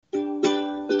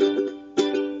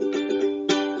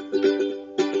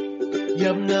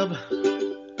yum nub,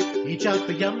 each out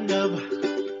the yum nub.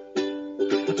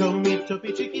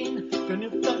 Topi chicken,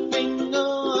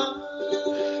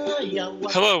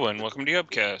 Hello and welcome to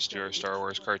Upcast, your Star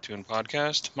Wars cartoon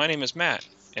podcast. My name is Matt,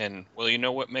 and well, you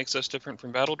know what makes us different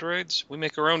from battle droids? We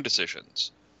make our own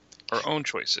decisions, our own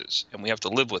choices, and we have to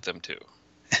live with them too.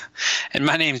 And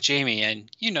my name's Jamie,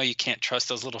 and you know you can't trust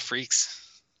those little freaks.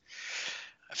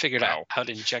 I figured out how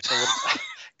to inject a little,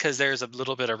 because there's a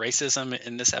little bit of racism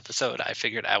in this episode. I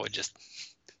figured I would just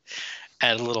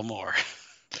add a little more.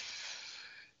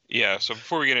 Yeah, so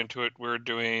before we get into it, we're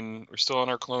still on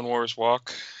our Clone Wars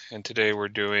walk, and today we're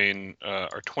doing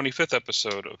our 25th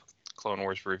episode of Clone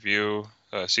Wars Review,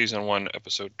 Season 1,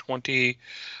 Episode 20,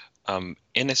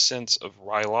 Innocence of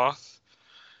Ryloth.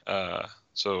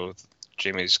 So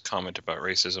Jamie's comment about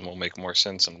racism will make more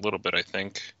sense in a little bit, I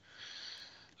think.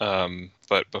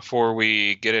 But before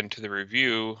we get into the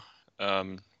review,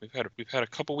 we've had a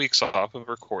couple weeks off of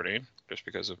recording just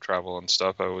because of travel and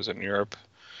stuff. I was in Europe,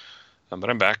 but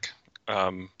I'm back.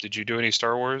 Did you do any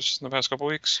Star Wars in the past couple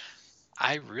weeks?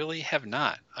 I really have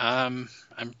not. I'm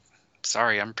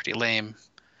sorry, I'm pretty lame.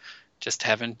 Just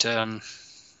haven't. I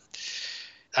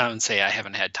wouldn't say I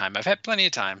haven't had time. I've had plenty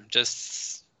of time.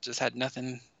 Just had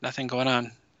nothing going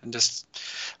on. And just,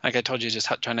 like I told you,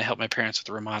 just trying to help my parents with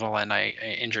the remodel, and I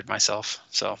injured myself.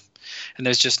 So, and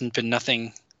there's just been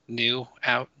nothing new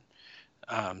out.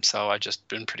 So I've just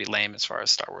been pretty lame as far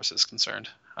as Star Wars is concerned.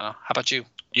 How about you?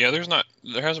 Yeah,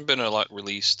 there hasn't been a lot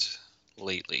released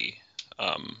lately,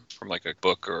 from like a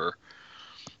book or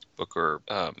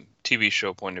TV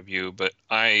show point of view. But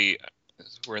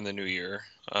we're in the new year,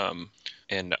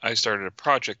 and I started a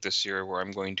project this year where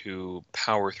I'm going to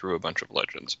power through a bunch of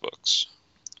Legends books.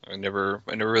 I never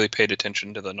really paid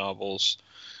attention to the novels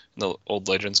in the old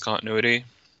Legends continuity.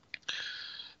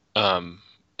 And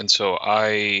so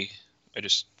I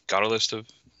just got a list of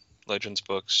Legends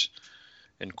books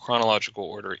in chronological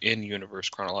order, in-universe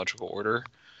chronological order.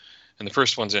 And the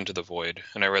first one's Into the Void,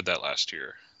 and I read that last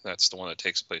year. That's the one that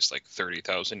takes place like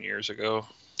 30,000 years ago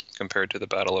compared to the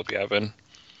Battle of Yavin.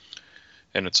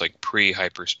 And it's like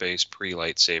pre-hyperspace,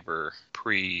 pre-lightsaber,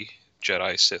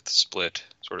 pre-Jedi Sith split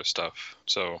sort of stuff.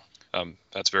 So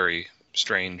that's very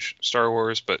strange Star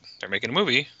Wars, but they're making a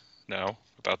movie now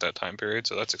about that time period,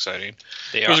 so that's exciting.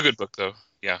 It was a good book, though.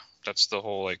 Yeah, that's the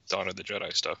whole like Dawn of the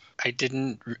Jedi stuff. I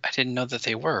didn't know that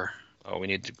they were. Oh, we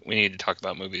need to talk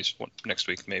about movies next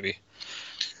week, maybe.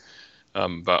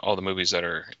 But all the movies that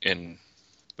are in,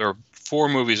 there are 4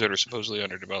 movies that are supposedly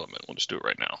under development. We'll just do it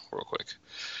right now, real quick.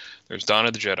 There's Dawn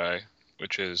of the Jedi,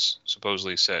 which is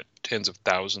supposedly set tens of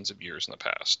thousands of years in the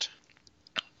past,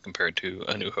 compared to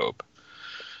A New Hope.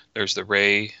 There's the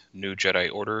Rey New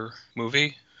Jedi Order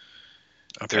movie.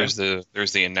 Okay.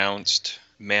 There's the announced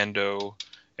Mando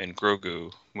and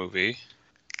Grogu movie.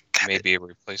 Maybe a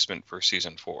replacement for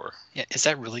season 4. Yeah, is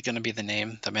that really going to be the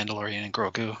name, The Mandalorian and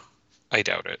Grogu? I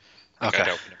doubt it. Okay. I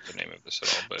doubt the name of this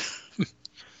at all, but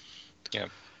yeah,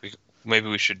 maybe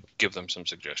we should give them some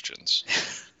suggestions.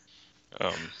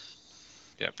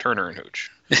 Yeah, Turner and Hooch.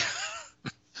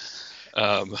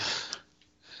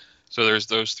 So there's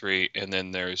those 3, and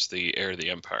then there's the Heir of the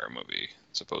Empire movie,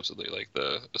 supposedly like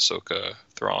the Ahsoka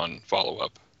Thrawn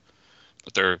follow-up.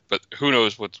 But who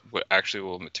knows what actually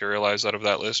will materialize out of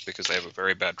that list, because they have a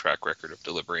very bad track record of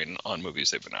delivering on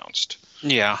movies they've announced.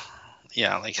 Yeah,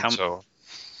 like how? So,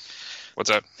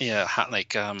 what's that? Yeah,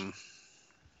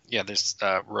 there's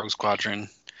Rogue Squadron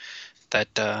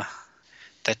that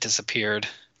disappeared.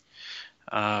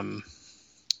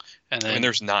 And then,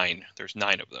 there's 9. There's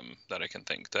 9 of them that I can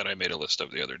think that I made a list of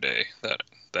the other day that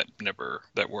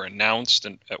were announced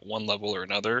and at one level or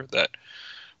another that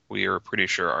we are pretty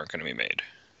sure aren't going to be made.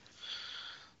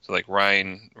 So like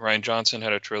Ryan Johnson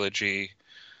had a trilogy.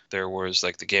 There was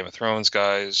like the Game of Thrones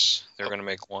guys. They're going to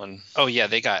make one. Oh yeah,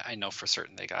 I know for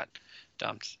certain they got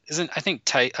dumped. Isn't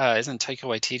Taika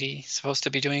Waititi supposed to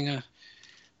be doing a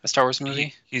Star Wars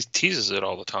movie? He teases it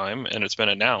all the time, and it's been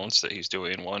announced that he's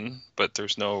doing one, but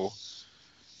there's no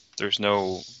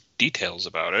details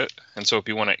about it. And so if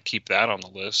you want to keep that on the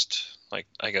list, like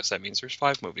I guess that means there's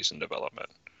 5 movies in development.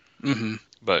 Mm-hmm.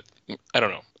 But I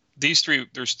don't know. There's 3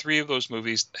 of those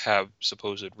movies that have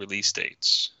supposed release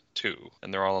dates too,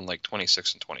 and they're all in like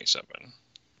 26 and 27.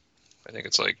 I think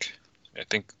it's like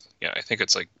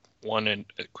one in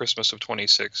Christmas of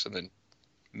 26, and then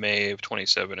May of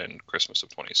 27 and Christmas of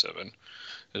 27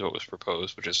 is what was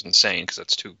proposed, which is insane because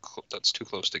that's too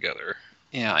close together.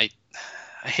 Yeah, I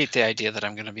hate the idea that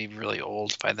I'm going to be really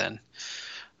old by then,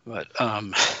 but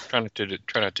try not to do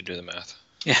the math.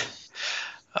 Yeah,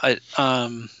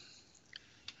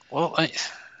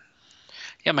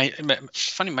 Yeah,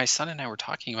 funny. My son and I were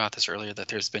talking about this earlier, that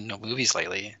there's been no movies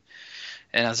lately,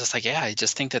 and I was just like, yeah, I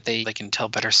just think that they can tell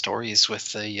better stories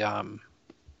with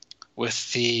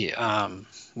with the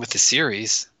with the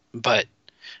series, but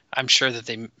I'm sure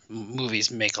that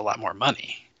movies make a lot more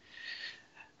money.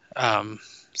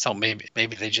 So maybe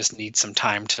they just need some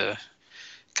time to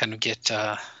kind of get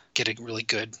a really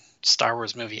good Star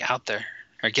Wars movie out there,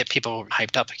 or get people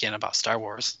hyped up again about Star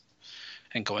Wars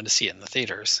and going to see it in the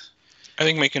theaters. I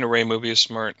think making a Rey movie is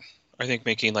smart. I think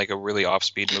making like a really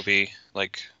off-speed movie,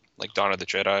 like Dawn of the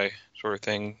Jedi sort of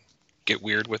thing, get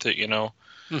weird with it,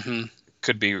 Mm-hmm.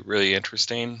 could be really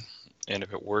interesting. And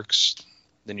if it works,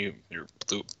 then you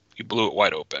blew it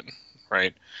wide open,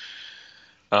 right?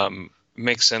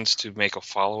 Makes sense to make a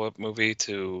follow-up movie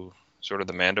to sort of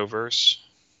the Mandoverse,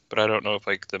 but I don't know if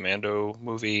like the Mando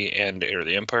movie and or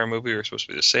the Empire movie are supposed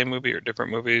to be the same movie or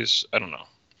different movies. I don't know.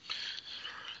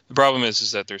 The problem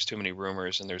is that there's too many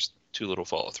rumors and there's too little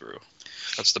follow through.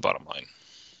 That's the bottom line.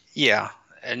 Yeah,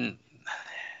 and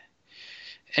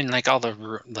like all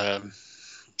a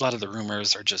lot of the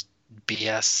rumors are just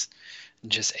BS,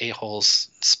 just a-holes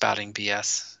spouting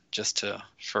BS just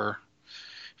for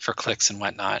clicks and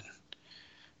whatnot.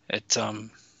 It's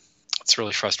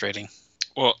really frustrating.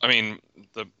 Well, I mean,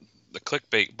 the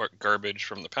clickbait garbage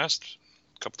from the past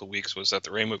couple of weeks was that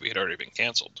the Rey movie had already been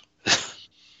canceled.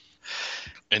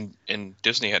 and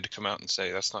Disney had to come out and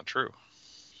say that's not true.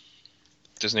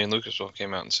 Disney and Lucasfilm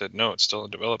came out and said, no, it's still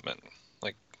in development.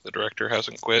 Like, the director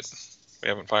hasn't quit. We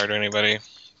haven't fired anybody.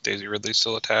 Daisy Ridley's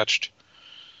still attached.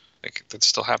 Like, that's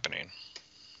still happening.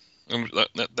 And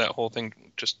that whole thing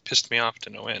just pissed me off to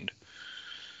no end.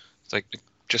 It's like,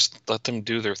 just let them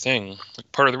do their thing.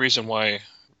 Like, part of the reason why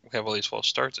we have all these false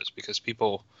starts is because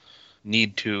people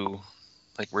need to,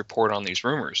 like, report on these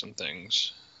rumors and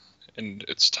things. And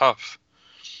it's tough.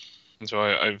 And so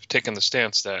I've taken the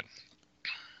stance that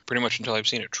pretty much until I've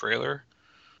seen a trailer,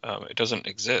 it doesn't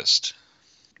exist.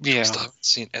 Yeah. We still haven't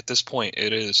seen, at this point,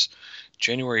 it is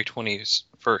January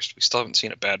 21st. We still haven't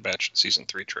seen a Bad Batch Season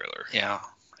 3 trailer. Yeah.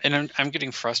 And I'm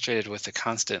getting frustrated with the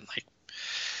constant,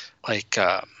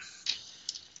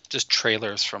 just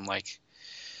trailers from,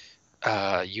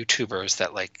 YouTubers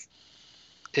that,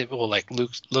 it will,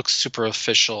 look super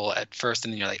official at first,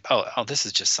 and then you're like, oh, this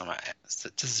is just some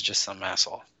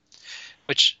asshole.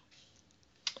 Which,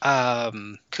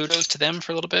 kudos to them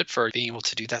for a little bit for being able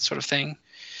to do that sort of thing.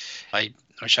 I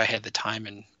wish I had the time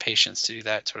and patience to do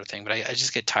that sort of thing, but I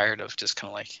just get tired of just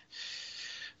kind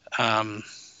of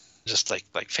just like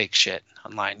fake shit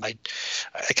online. I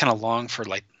kind of long for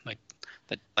when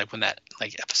that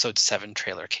episode 7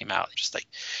 trailer came out, just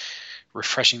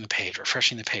refreshing the page, and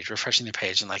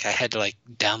I had to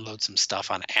download some stuff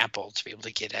on Apple to be able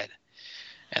to get it,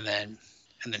 and then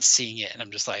seeing it, and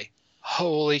I'm just like,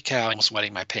 holy cow, I'm almost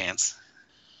wetting my pants.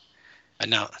 And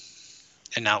now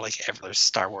there's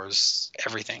Star Wars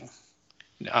everything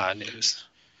news.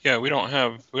 Yeah, we don't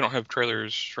have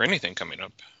trailers for anything coming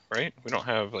up, right? We don't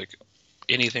have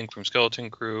anything from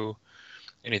Skeleton Crew,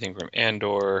 anything from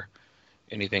Andor,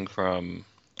 anything from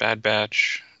Bad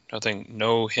Batch. Nothing,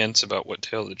 no hints about what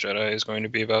Tale of the Jedi is going to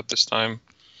be about this time.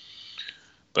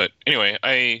 But anyway,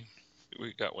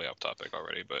 we got way off topic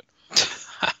already, but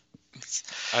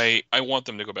I want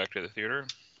them to go back to the theater.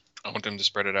 I want them to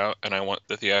spread it out, and I want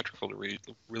the theatrical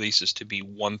releases to be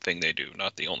one thing they do,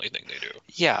 not the only thing they do.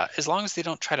 Yeah, as long as they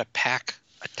don't try to pack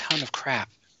a ton of crap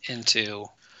into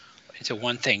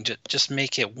one thing, just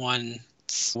make it one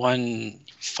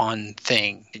fun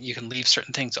thing. You can leave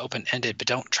certain things open-ended, but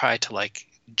don't try to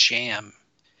jam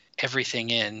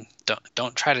everything in.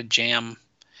 Don't try to jam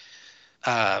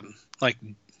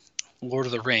Lord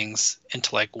of the Rings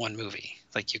into one movie.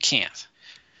 You can't.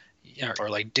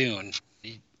 Or Dune.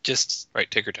 Just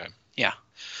take your time. Yeah.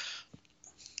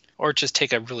 Or just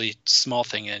take a really small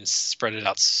thing and spread it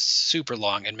out super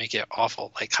long and make it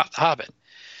awful, like The Hobbit.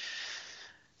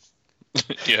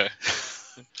 Yeah.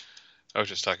 I was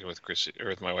just talking with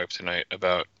with my wife tonight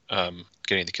about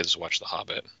getting the kids to watch The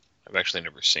Hobbit. I've actually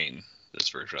never seen this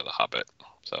version of The Hobbit,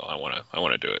 so I want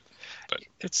to do it. But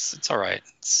it's all right.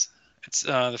 It's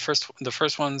the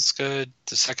first one's good.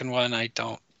 The second one I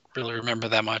don't really remember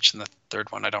that much, and the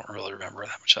third one I don't really remember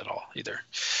that much at all either.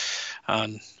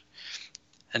 And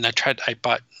I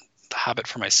bought The Hobbit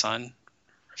for my son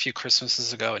a few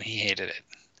Christmases ago, and he hated it.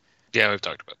 Yeah, we've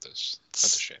talked about this.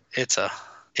 That's a shame. It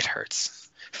hurts.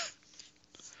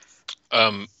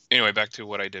 Anyway, back to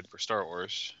what I did for Star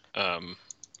Wars.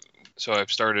 So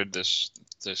I've started this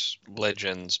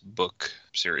Legends book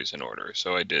series in order.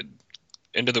 So I did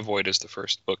Into the Void as the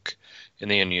first book in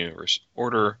the In-Universe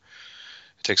order.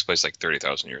 It takes place like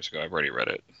 30,000 years ago. I've already read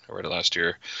it. I read it last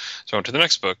year. So I went to the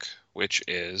next book, which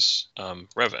is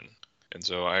Revan. And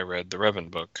so I read the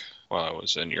Revan book while I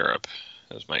was in Europe.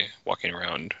 It was my walking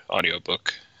around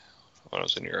audiobook when I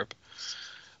was in Europe.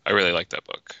 I really liked that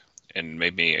book. And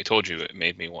I told you, it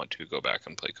made me want to go back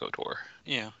and play KOTOR.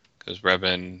 Yeah. Because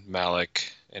Revan,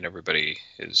 Malik, and everybody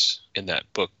is in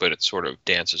that book, but it sort of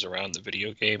dances around the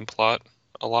video game plot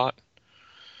a lot.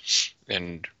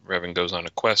 And Revan goes on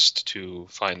a quest to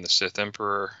find the Sith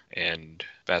Emperor, and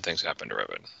bad things happen to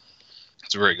Revan.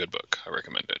 It's a very good book. I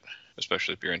recommend it,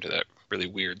 especially if you're into that really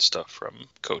weird stuff from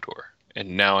KOTOR.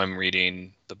 And now I'm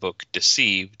reading the book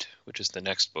Deceived, which is the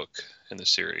next book in the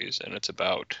series, and it's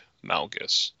about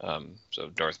Malgus. So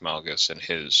Darth Malgus and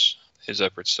his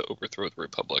efforts to overthrow the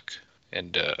Republic.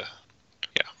 And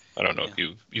I don't know if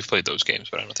you've played those games,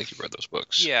 but I don't think you've read those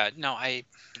books. Yeah, no, I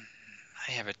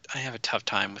have a tough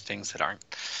time with things that aren't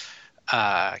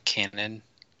canon.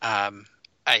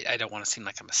 I don't want to seem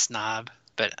like I'm a snob,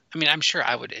 but I mean, I'm sure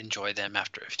I would enjoy them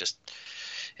after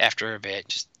a bit.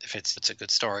 Just if it's a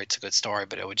good story, it's a good story.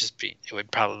 But it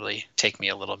would probably take me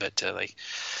a little bit to like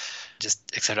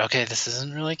just accept. Okay, this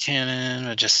isn't really canon,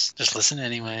 but just listen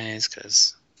anyways,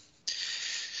 because.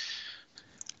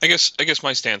 I guess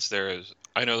my stance there is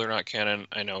I know they're not canon.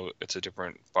 I know it's a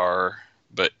different bar,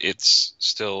 but it's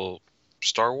still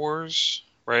Star Wars,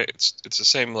 right? It's the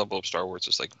same level of Star Wars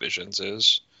as like Visions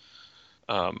is,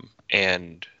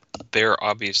 and they're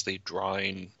obviously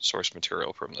drawing source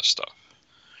material from this stuff,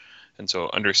 and so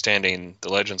understanding the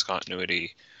Legends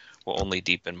continuity will only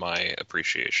deepen my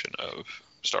appreciation of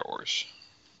Star Wars,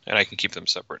 and I can keep them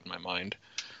separate in my mind.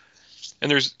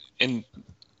 And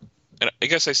I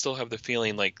guess I still have the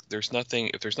feeling like if there's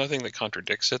nothing that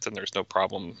contradicts it, then there's no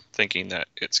problem thinking that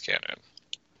it's canon.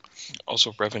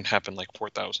 Also, Revan happened like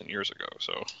 4,000 years ago,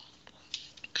 so.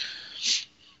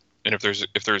 And if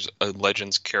there's a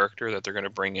Legends character that they're going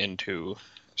to bring into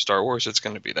Star Wars, it's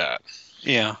going to be that.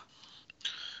 Yeah.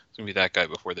 It's going to be that guy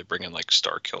before they bring in like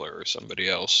Starkiller or somebody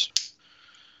else.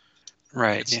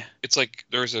 Right. It's like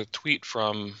there's a tweet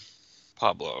from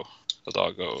Pablo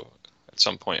Hidalgo at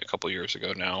some point a couple years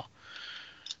ago now,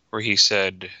 where he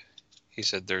said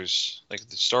there's like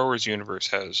the Star Wars universe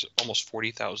has almost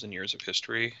 40,000 years of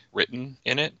history written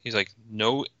in it. He's like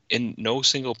no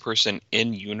single person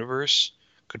in universe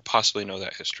could possibly know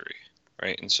that history,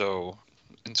 right? And so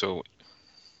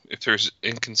if there's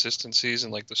inconsistencies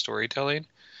in like the storytelling,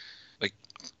 like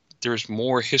there's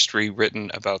more history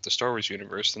written about the Star Wars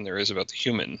universe than there is about the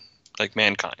human, like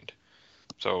mankind.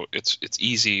 So it's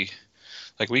easy.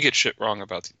 Like, we get shit wrong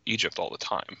about Egypt all the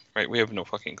time, right? We have no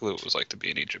fucking clue what it was like to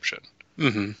be an Egyptian.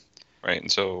 Mm-hmm. Right?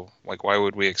 And so, like, why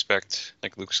would we expect,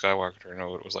 like, Luke Skywalker to know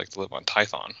what it was like to live on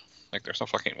Tython? Like, there's no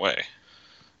fucking way.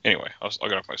 Anyway, I'll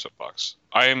get off my soapbox.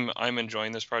 I'm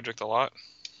enjoying this project a lot.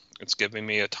 It's giving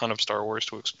me a ton of Star Wars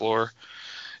to explore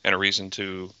and a reason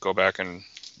to go back and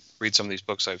read some of these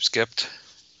books I've skipped.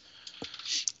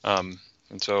 And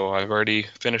so I've already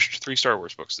finished 3 Star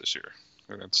Wars books this year.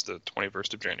 That's the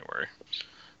 21st of January.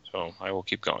 So I will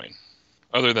keep going.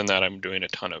 Other than that, I'm doing a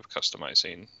ton of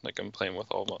customizing. Like, I'm playing with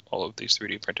all of these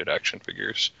 3D printed action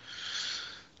figures.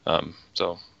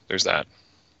 So there's that.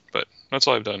 But that's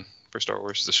all I've done for Star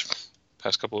Wars this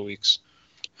past couple of weeks.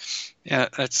 Yeah,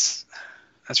 that's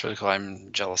really cool.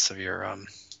 I'm jealous of your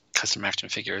custom action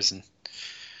figures and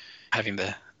having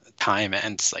the time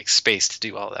and like space to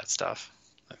do all that stuff,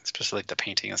 especially like the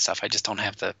painting and stuff. I just don't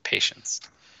have the patience.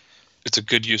 It's a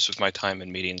good use of my time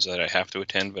in meetings that I have to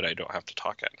attend, but I don't have to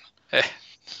talk at. I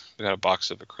got a box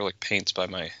of acrylic paints by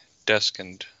my desk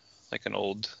and like an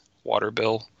old water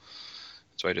bill.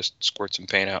 So I just squirt some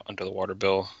paint out onto the water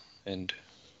bill and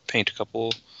paint a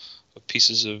couple of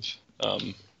pieces of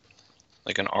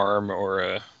like an arm or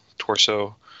a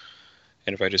torso.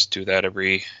 And if I just do that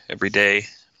every day,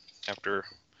 after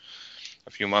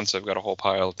a few months, I've got a whole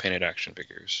pile of painted action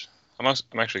figures. I'm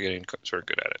actually getting sort of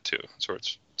good at it too. So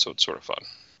it's sort of fun.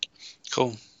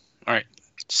 Cool. All right.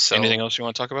 So anything else you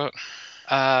want to talk about?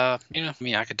 I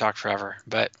could talk forever,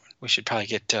 but we should probably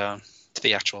get to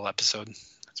the actual episode.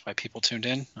 That's why people tuned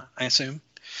in, I assume.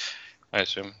 Do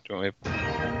you want me?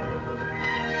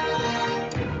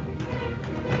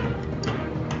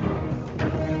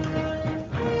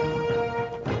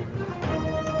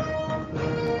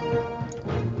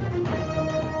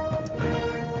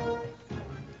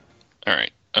 All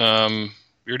right.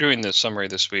 You're doing the summary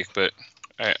this week, but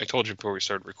I told you before we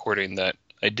started recording that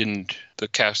the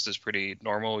cast is pretty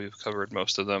normal. We've covered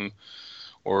most of them,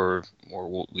 or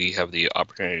we have the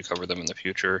opportunity to cover them in the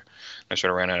future. I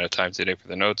sort of ran out of time today for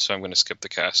the notes, so I'm going to skip the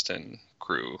cast and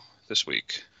crew this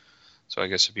week. So I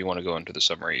guess if you want to go into the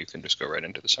summary, you can just go right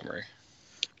into the summary.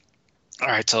 All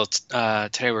right, so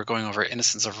today we're going over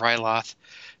Innocence of Ryloth,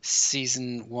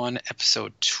 Season 1,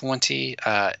 Episode 20,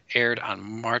 aired on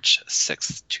March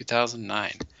 6th,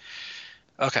 2009.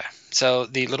 Okay, so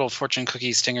the little fortune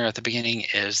cookie stinger at the beginning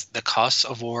is the costs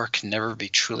of war can never be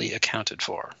truly accounted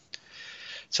for.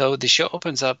 So the show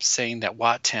opens up saying that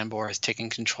Wat Tambor has taken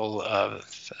control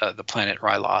of the planet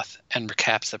Ryloth and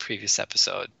recaps the previous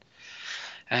episode.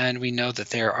 And we know that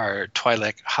there are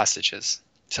Twi'lek hostages.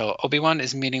 So Obi-Wan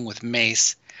is meeting with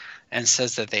Mace and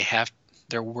says that they have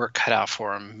their work cut out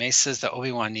for him. Mace says that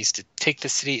Obi-Wan needs to take the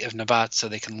city of Nabat so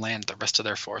they can land the rest of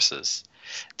their forces.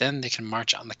 Then they can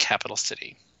march on the capital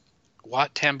city.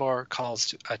 Wat Tambor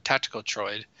calls a tactical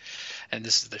droid, and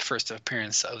this is the first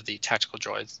appearance of the tactical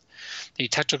droids. The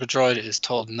tactical droid is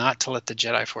told not to let the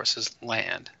Jedi forces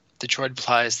land. The droid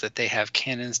implies that they have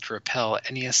cannons to repel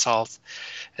any assault,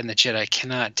 and the Jedi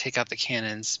cannot take out the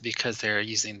cannons because they are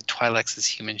using the Twi'leks as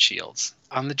human shields.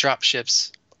 On the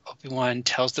dropships, Obi-Wan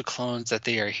tells the clones that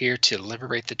they are here to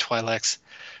liberate the Twi'leks,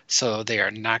 so they are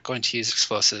not going to use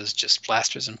explosives, just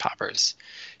blasters and poppers.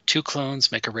 Two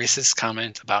clones make a racist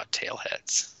comment about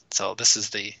tailheads. So this is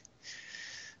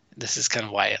kind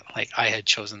of why I had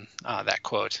chosen that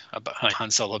quote about Han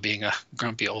Solo being a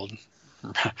grumpy old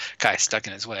guy stuck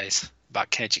in his ways about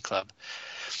Kenji Club.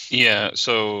 Yeah,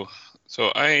 so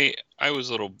I was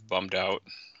a little bummed out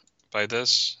by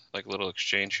this, like little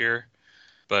exchange here,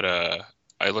 but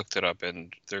I looked it up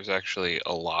and there's actually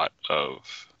a lot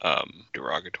of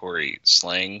derogatory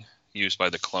slang used by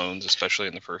the clones, especially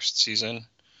in the first season.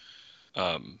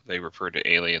 They refer to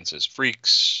aliens as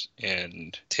freaks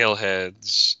and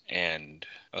tailheads and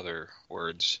other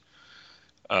words.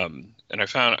 And I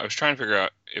was trying to figure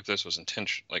out if this was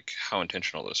how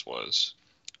intentional this was.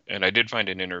 And I did find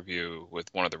an interview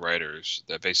with one of the writers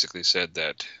that basically said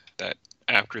that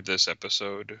after this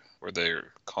episode, where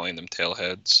they're calling them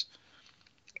tailheads,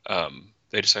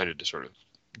 they decided to sort of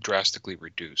drastically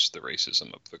reduce the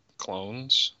racism of the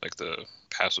clones, like the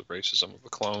passive racism of the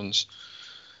clones.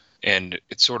 And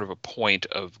it's sort of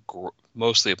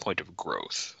mostly a point of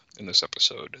growth in this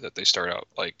episode, that they start out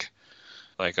like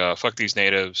fuck these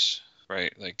natives,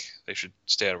 right? Like they should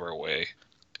stay out of our way,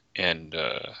 and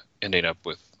ending up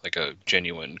with like a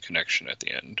genuine connection at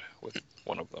the end with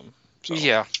one of them. So.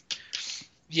 Yeah.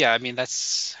 I mean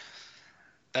that's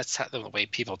how the way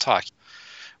people talk,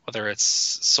 whether it's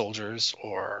soldiers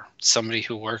or somebody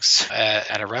who works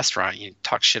at a restaurant. You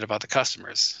talk shit about the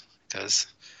customers because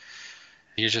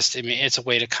it's a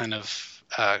way to kind of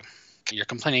you're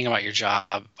complaining about your job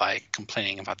by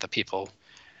complaining about the people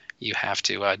you have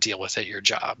to deal with at your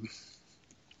job.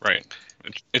 Right.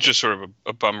 It's just sort of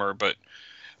a bummer, but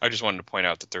I just wanted to point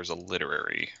out that there's a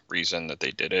literary reason that they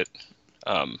did it,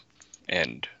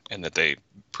 and that they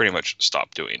pretty much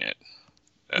stopped doing it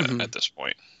at this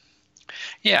point.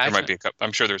 Yeah, there might be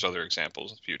I'm sure there's other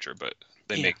examples in the future, but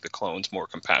they make the clones more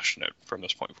compassionate from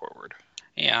this point forward.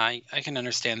 Yeah, I can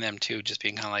understand them too, just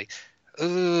being kind of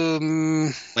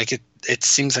like, it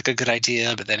seems like a good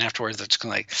idea, but then afterwards they're just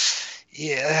kind of like,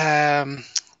 yeah,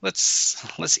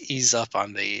 let's ease up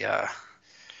on the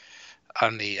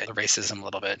racism a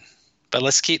little bit, but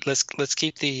let's keep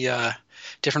the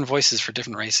different voices for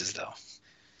different races though.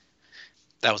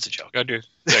 That was a joke. Gotta do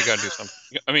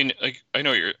something. I mean, like I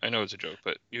know it's a joke,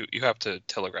 but you have to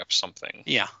telegraph something.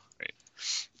 Yeah. Right.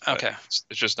 Okay. It's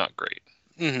just not great.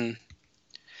 Mm-hmm.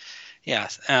 Yeah.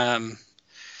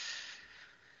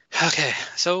 Okay.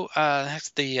 So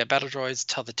next, the battle droids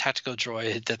tell the tactical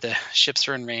droid that the ships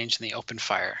are in range and they open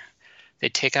fire. They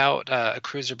take out a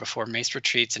cruiser before Mace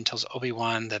retreats and tells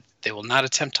Obi-Wan that they will not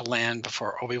attempt to land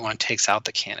before Obi-Wan takes out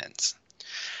the cannons.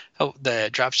 Oh, the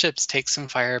dropships take some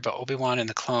fire, but Obi-Wan and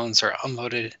the clones are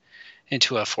unloaded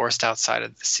into a forest outside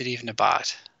of the city of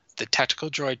Nabat. The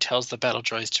tactical droid tells the battle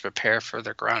droids to prepare for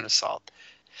their ground assault.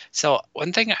 So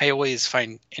one thing I always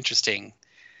find interesting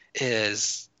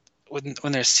is when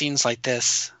there's scenes like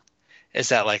this, is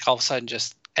that like all of a sudden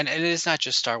just, and it is not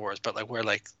just Star Wars, but like where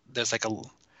like there's like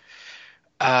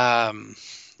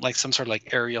like some sort of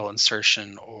like aerial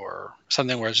insertion or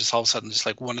something where it's just all of a sudden just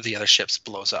like one of the other ships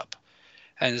blows up.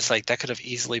 And it's like that could have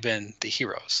easily been the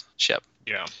hero's ship.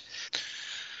 Yeah.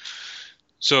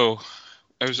 So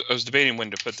I was debating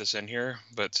when to put this in here,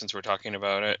 but since we're talking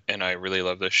about it, and I really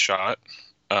love this shot,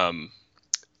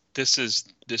 this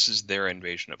is their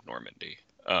invasion of Normandy.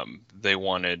 They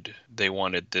wanted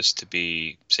this to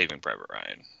be Saving Private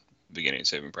Ryan, beginning of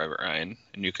Saving Private Ryan,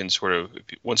 and you can sort of,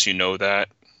 once you know that,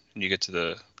 and you get to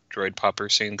the droid popper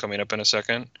scene coming up in a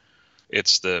second,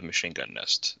 it's the machine gun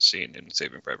nest scene in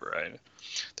Saving Private Ryan.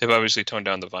 They've obviously toned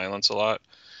down the violence a lot,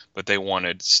 but they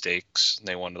wanted stakes.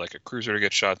 They wanted like a cruiser to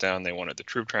get shot down. They wanted the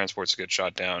troop transports to get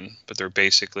shot down. But they're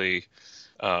basically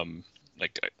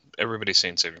like everybody's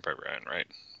seen Saving Private Ryan, right?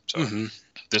 So Mm-hmm.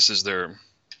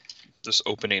 this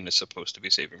opening is supposed to be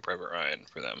Saving Private Ryan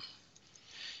for them.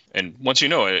 And once you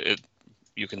know it,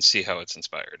 you can see how it's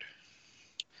inspired.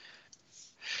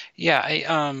 Yeah,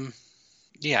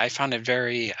 I found it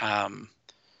very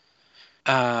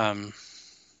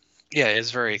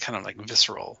it's very kind of like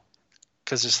visceral,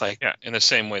 because it's like in the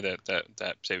same way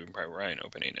that Saving Private Ryan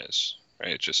opening is,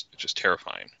 right? It's just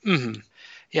terrifying. Mm-hmm.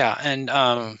 Yeah, and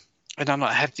I don't know,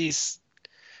 have these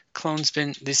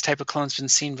type of clones been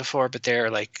seen before? But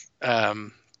they're like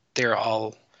they're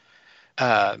all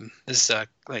this is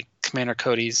like Commander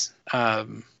Cody's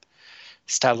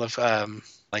style of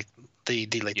like the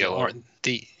like Yellow.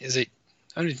 the is it?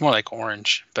 I mean, it's more like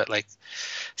orange, but like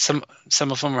some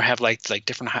of them have like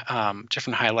different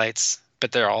different highlights,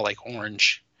 but they're all like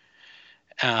orange.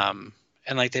 And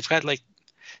like they've got like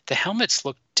the helmets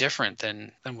look different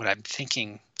than what I'm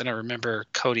thinking, than I remember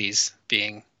Cody's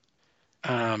being.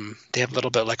 They have a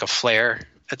little bit like a flare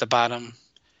at the bottom.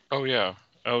 Oh yeah,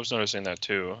 I was noticing that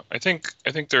too. I think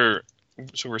they're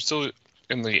so we're still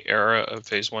in the era of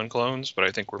Phase 1 clones, but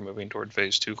I think we're moving toward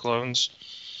Phase 2 clones.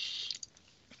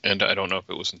 And I don't know if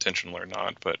it was intentional or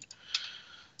not, but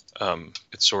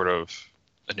it's sort of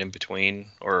an in between,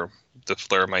 or the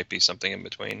flare might be something in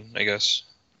between, I guess.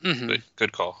 Mm-hmm. But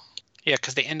good call. Yeah,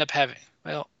 because they end up having,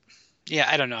 well, yeah,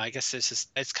 I don't know. I guess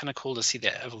it's kind of cool to see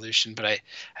the evolution, but I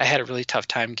had a really tough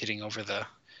time getting over the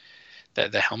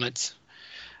helmets.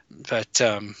 But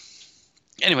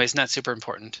anyways, not super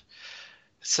important.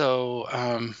 So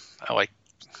I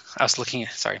was looking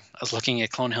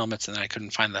at clone helmets, and then I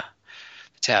couldn't find the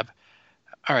tab.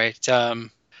 All right.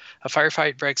 A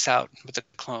firefight breaks out with the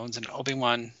clones, and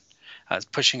Obi-Wan is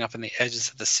pushing up on the edges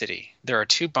of the city. There are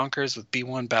 2 bunkers with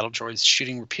B-1 battle droids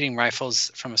shooting repeating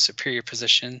rifles from a superior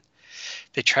position.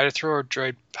 They try to throw a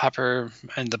droid popper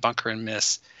in the bunker and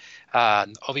miss.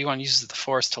 Obi-Wan uses the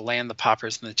Force to land the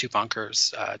poppers in the 2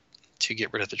 bunkers to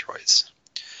get rid of the droids.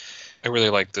 I really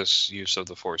like this use of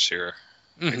the Force here,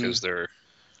 because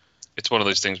it's one of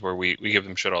those things where we give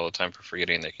them shit all the time for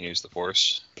forgetting they can use the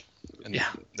Force. And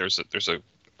there's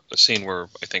a scene where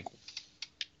I think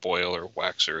Boyle or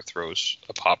Waxer throws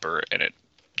a popper and it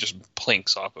just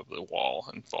plinks off of the wall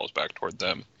and falls back toward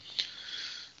them.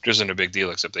 Which isn't a big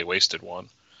deal, except they wasted one.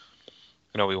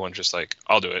 And Obi-Wan's just like,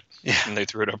 I'll do it. Yeah. And they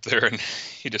threw it up there, and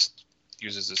he just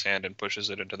uses his hand and pushes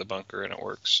it into the bunker, and it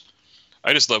works.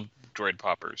 I just love droid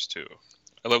poppers, too.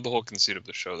 I love the whole conceit of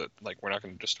the show that, like, we're not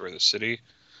going to destroy the city.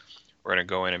 We're going to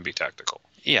go in and be tactical.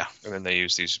 Yeah. And then they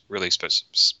use these really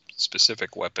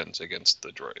specific weapons against the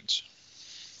droids.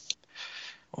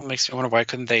 Well, it makes me wonder, why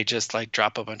couldn't they just like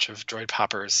drop a bunch of droid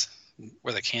poppers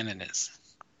where the cannon is,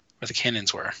 where the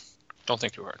cannons were? Don't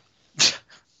think too hard.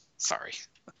 Sorry.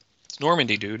 It's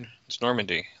Normandy, dude. It's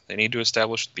Normandy. They need to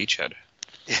establish the beachhead.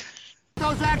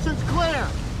 Those actions clear.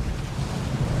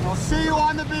 I'll see you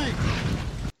on the beach.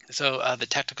 So the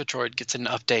tactical droid gets an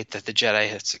update that the Jedi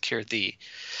has secured the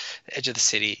edge of the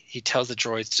city. He tells the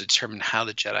droids to determine how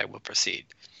the Jedi will proceed.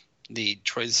 The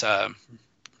droids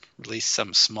release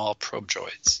some small probe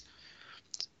droids.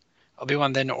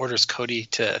 Obi-Wan then orders Cody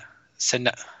to send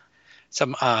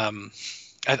some.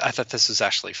 I thought this was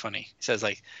actually funny. He says,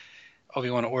 like,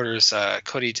 Obi-Wan orders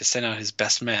Cody to send out his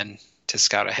best men to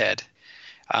scout ahead.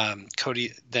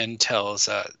 Cody then tells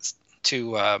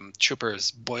 2 troopers,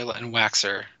 Boyle and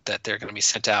Waxer, that they're going to be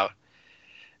sent out.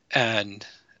 And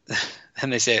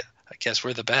they say, I guess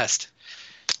we're the best.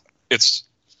 I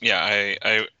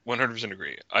 100%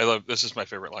 agree. I love, this is my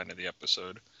favorite line of the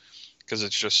episode, because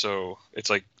it's just so, it's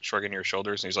like shrugging your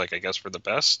shoulders, and he's like, I guess we're the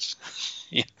best.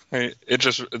 Yeah.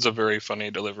 It's a very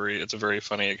funny delivery. It's a very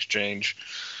funny exchange.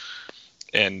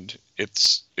 And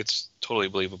it's totally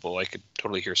believable. I could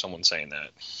totally hear someone saying that.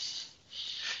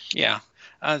 Yeah.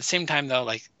 At the same time, though,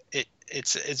 like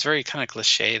it's very kind of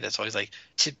cliche. That's always like,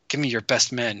 give me your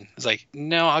best men. It's like,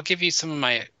 no, I'll give you some of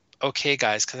my okay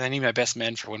guys, because I need my best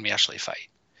men for when we actually fight.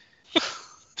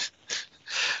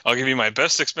 I'll give you my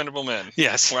best expendable men.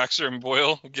 Yes. Waxer and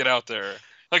Boyle, get out there.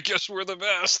 I guess we're the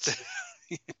best.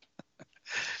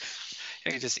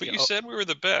 You said we were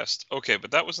the best. Okay,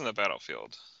 but that was in the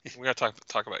battlefield. We got to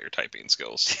talk about your typing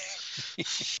skills.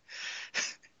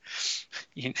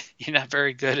 You're not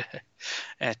very good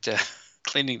at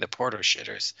cleaning the porto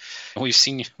shitters. We've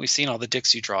seen all the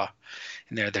dicks you draw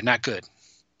in there. They're not good.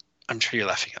 I'm sure you're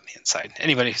laughing on the inside.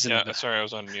 Anybody who's sorry, I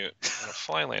was on mute. And a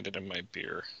fly landed in my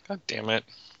beer. God damn it.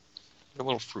 A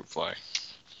little fruit fly.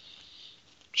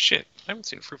 Shit, I haven't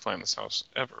seen a fruit fly in this house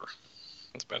ever.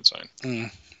 That's a bad sign.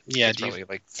 Yeah, It's probably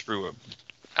like threw a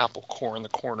apple core in the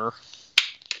corner.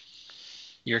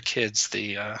 Your kids,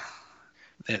 the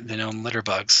known litter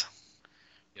bugs.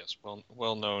 Yes,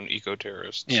 well-known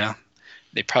eco-terrorists. Yeah,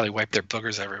 they probably wipe their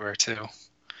boogers everywhere too.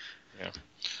 Yeah.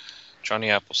 Johnny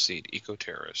Appleseed,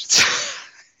 eco-terrorists.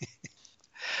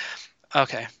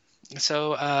 Okay,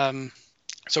 so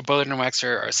Boiler and Wax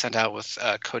are sent out with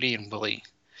Cody and Willie.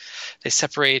 They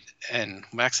separate, and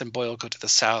Wax and Boyle go to the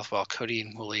south, while Cody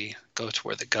and Willie go to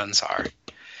where the guns are.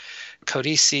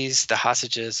 Cody sees the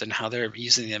hostages and how they're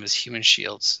using them as human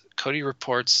shields. Cody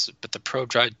reports, but the probe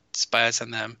droid spies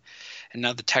on them, and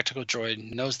now the tactical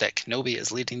droid knows that Kenobi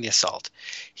is leading the assault.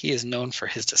 He is known for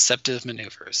his deceptive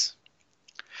maneuvers.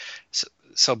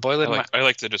 So Boylan... I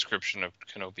like the description of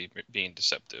Kenobi being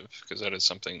deceptive, because that is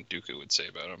something Dooku would say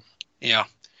about him. Yeah.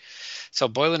 So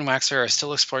Boyle and Waxer are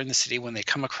still exploring the city when they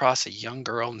come across a young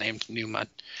girl named Numa,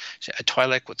 a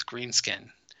Twi'lek with green skin.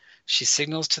 She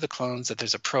signals to the clones that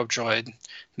there's a probe droid.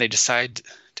 They decide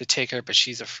to take her, but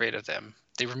she's afraid of them.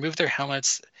 They remove their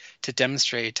helmets to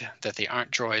demonstrate that they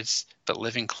aren't droids, but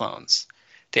living clones.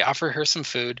 They offer her some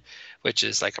food, which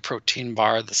is like a protein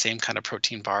bar, the same kind of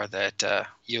protein bar that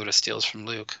Yoda steals from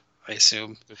Luke, I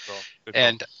assume. Good call.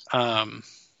 And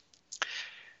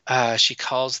she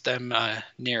calls them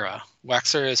Nira.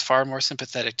 Waxer is far more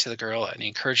sympathetic to the girl, and he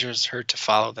encourages her to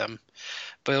follow them.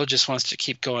 Boyle just wants to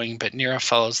keep going, but Nira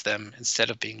follows them instead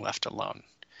of being left alone.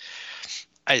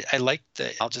 I like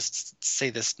I'll just say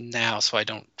this now so I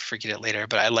don't forget it later,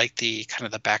 but I like the kind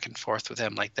of the back and forth with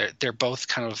them. Like they're both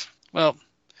kind of, well,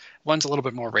 one's a little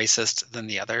bit more racist than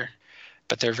the other,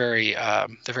 but they're very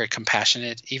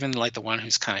compassionate. Even like the one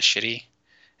who's kind of shitty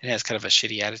and has kind of a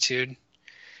shitty attitude.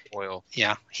 Boyle.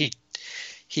 Yeah, he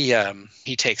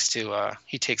takes to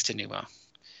Numa.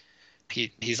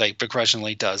 He's like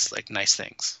begrudgingly does like nice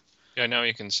things. Yeah, now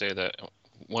you can say that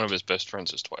one of his best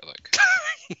friends is Twi'lek.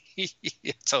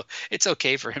 So it's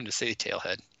okay for him to say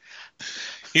tailhead.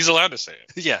 He's allowed to say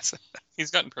it. Yes.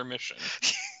 He's gotten permission.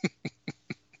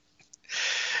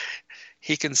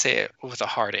 He can say it with a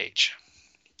hard H.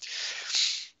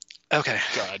 Okay.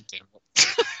 God damn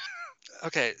it.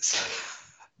 Okay.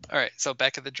 All right. So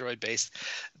back at the droid base,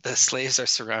 the slaves are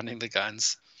surrounding the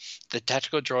guns. The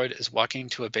tactical droid is walking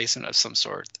to a basin of some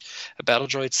sort. A battle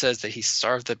droid says that he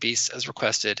starved the beast as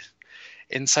requested.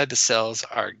 Inside the cells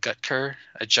are Gutker,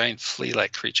 a giant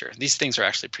flea-like creature. These things are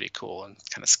actually pretty cool and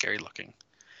kind of scary looking.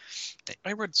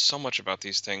 I read so much about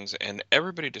these things, and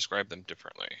everybody described them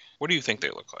differently. What do you think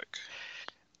they look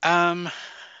like?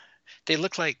 They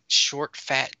look like short,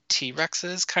 fat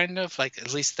T-Rexes, kind of, like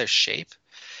at least their shape,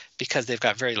 because they've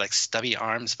got very like stubby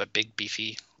arms but big,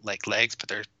 beefy like legs, but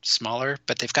they're smaller.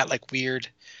 But they've got like weird.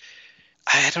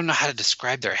 I don't know how to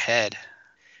describe their head.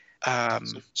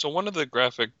 So one of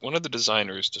the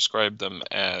designers described them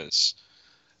as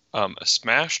a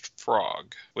smashed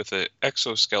frog with an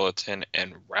exoskeleton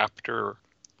and raptor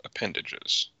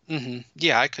appendages. Mm-hmm.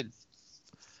 Yeah, I could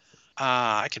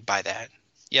buy that.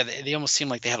 Yeah, they almost seem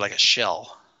like they have like a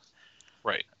shell.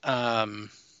 Right.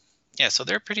 Yeah, so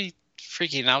they're pretty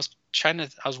freaky. And I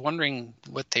was wondering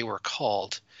what they were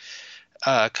called,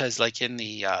 because like in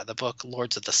the book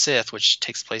Lords of the Sith, which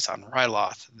takes place on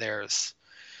Ryloth, there's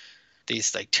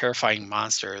these like terrifying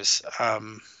monsters.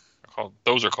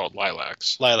 Those are called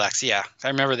lilacs. Lilacs, yeah. I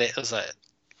remember that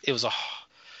it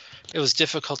was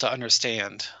difficult to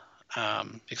understand,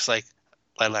 because like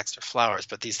lilacs are flowers,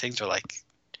 but these things are like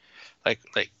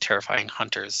terrifying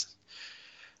hunters.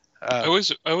 I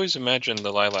always imagine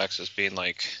the lilacs as being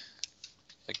like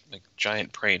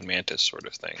giant praying mantis sort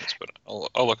of things, but I'll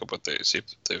look up what they see if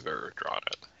they've ever drawn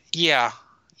it. Yeah,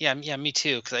 me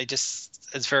too. Because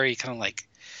it's very kind of like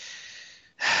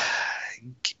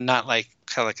not like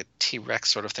kind of like a T-Rex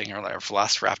sort of thing or like a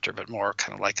Velociraptor, but more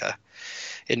kind of like a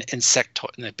big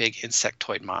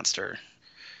insectoid monster.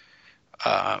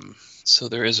 So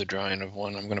there is a drawing of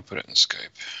one. I'm going to put it in Skype.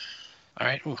 All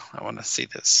right. Ooh, I want to see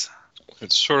this.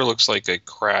 It sort of looks like a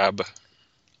crab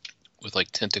with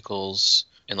like tentacles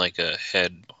and like a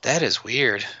head. That is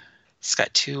weird. It's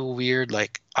got two weird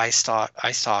like eye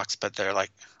stalks, but it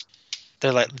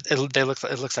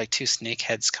looks like two snake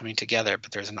heads coming together,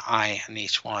 but there's an eye in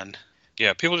each one.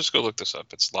 Yeah, people just go look this up.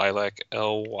 It's lilac,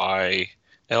 Lylek.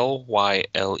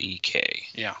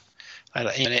 Yeah. And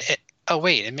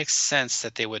it makes sense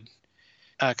that they would,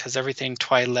 because everything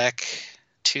Twi'lek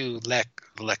to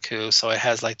Leku, so it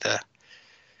has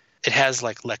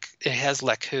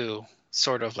Leku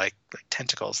sort of like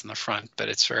tentacles in the front, but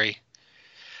it's very,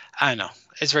 I don't know,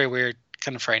 it's very weird,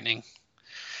 kind of frightening.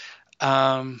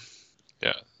 Yeah,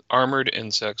 armored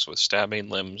insects with stabbing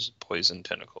limbs, poison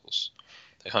tentacles.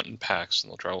 They hunt in packs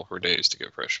and they'll travel for days to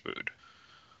get fresh food.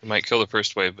 We might kill the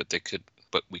first wave,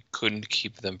 but we couldn't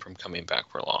keep them from coming back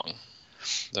for long.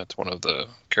 That's one of the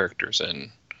characters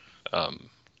in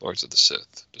Lords of the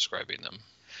Sith describing them.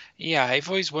 Yeah, I've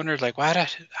always wondered, like,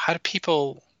 how do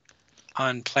people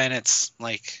on planets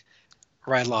like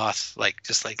Ryloth, like,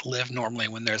 just like live normally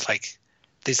when there's like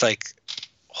these like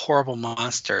horrible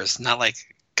monsters, not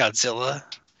like Godzilla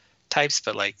types,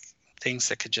 but like things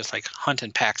that could just like hunt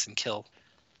in packs and kill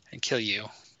you.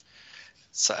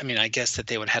 So I mean, I guess that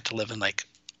they would have to live in like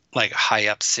high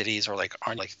up cities or like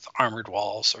armored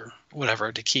walls or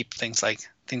whatever to keep things like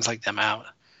them out.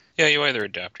 Yeah, you either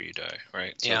adapt or you die,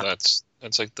 right? So Yeah. that's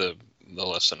like the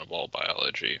lesson of all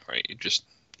biology, right?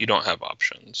 You don't have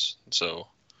options. So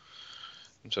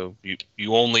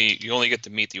you only get to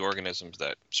meet the organisms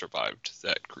that survived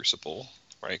that crucible,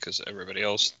 right? Because everybody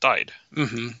else died,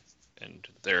 Mm-hmm. and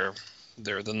they're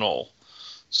the null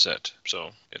set. So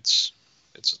it's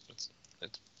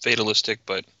fatalistic,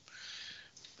 but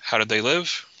how did they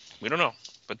live? We don't know,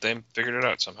 but they figured it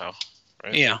out somehow,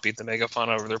 right? Yeah. They beat the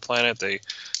megafauna over their planet. They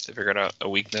figured out a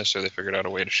weakness, or they figured out a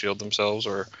way to shield themselves,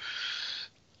 or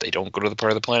they don't go to the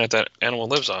part of the planet that animal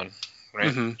lives on,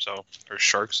 right? Mm-hmm. So there's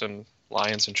sharks and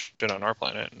lions and shit on our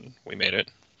planet, and we made it.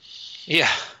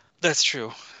 Yeah, that's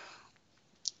true.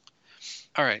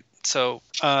 All right, so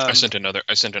I sent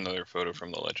another photo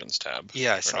from the Legends tab.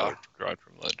 Yeah, I saw. Another drawing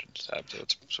from the Legends tab, so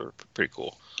it's sort of pretty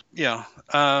cool. Yeah.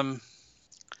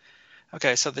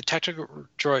 Okay, so the technical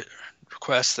droid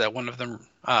requests that one of them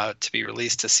to be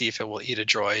released to see if it will eat a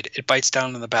droid. It bites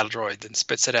down on the battle droid, then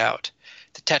spits it out.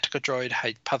 The tactical droid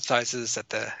hypothesizes that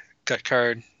the gut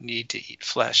card need to eat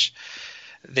flesh.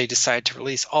 They decide to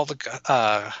release all the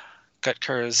gut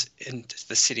cards into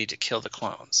the city to kill the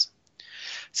clones.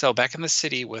 So back in the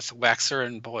city with Waxer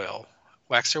and Boyle,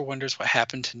 Waxer wonders what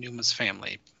happened to Numa's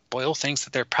family. Boyle thinks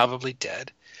that they're probably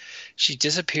dead. She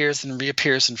disappears and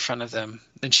reappears in front of them.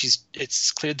 Then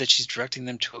it's clear that she's directing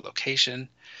them to a location,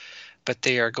 but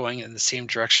they are going in the same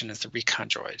direction as the recon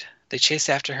droid. They chase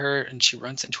after her, and she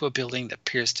runs into a building that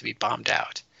appears to be bombed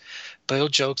out. Boyle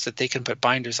jokes that they can put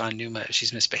binders on Numa if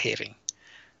she's misbehaving,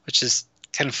 which is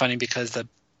kind of funny because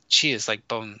she is like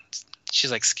bones.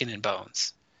 She's like skin and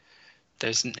bones.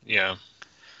 Yeah.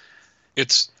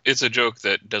 It's a joke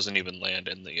that doesn't even land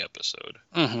in the episode.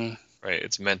 Mm-hmm. Right?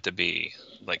 It's meant to be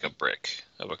like a brick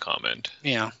of a comment.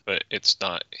 Yeah. But it's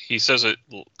not. He says it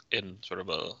in sort of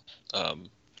a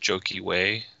jokey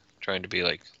way, trying to be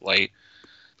like light.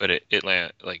 But it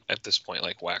land like at this point,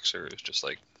 like Waxer is just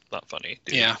like not funny.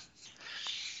 Dude. Yeah.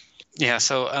 Yeah.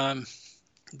 So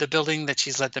the building that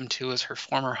she's led them to is her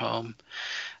former home.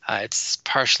 It's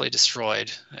partially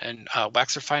destroyed, and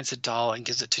Waxer finds a doll and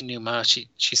gives it to Numa. She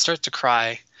starts to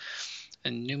cry,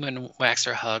 and Numa and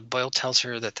Waxer hug. Boyle tells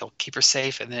her that they'll keep her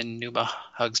safe, and then Numa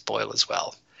hugs Boyle as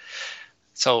well.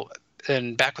 So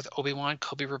then back with Obi-Wan,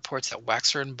 Kobe reports that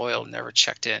Waxer and Boyle never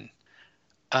checked in.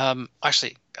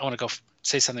 Actually, I want to go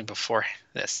say something before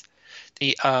this.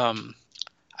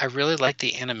 I really like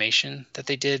the animation that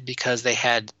they did because they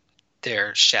had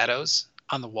their shadows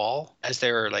on the wall as they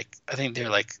were like, I think they're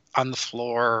like on the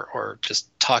floor or just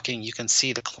talking. You can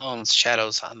see the clones'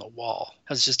 shadows on the wall. It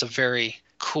was just a very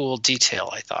cool detail,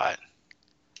 I thought.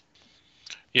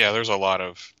 Yeah, there's a lot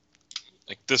of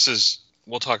like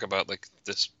we'll talk about like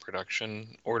this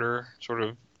production order sort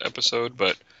of episode,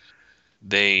 but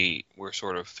they were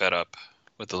sort of fed up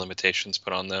with the limitations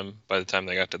put on them by the time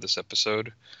they got to this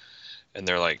episode, and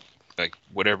they're like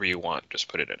whatever you want, just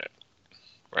put it in it,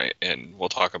 right? And we'll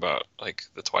talk about like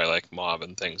the Twi'lek mob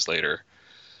and things later,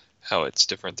 how it's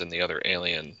different than the other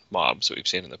alien mobs that we've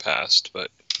seen in the past,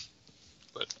 but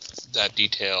that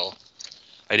detail,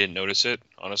 I didn't notice it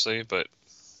honestly, but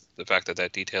the fact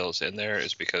that detail is in there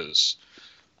is because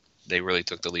they really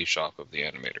took the leash off of the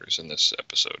animators in this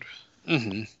episode.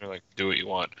 Mm-hmm. They're like, do what you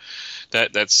want.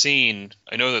 That scene,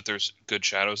 I know that there's good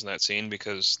shadows in that scene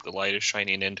because the light is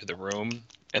shining into the room,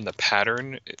 and the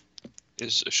pattern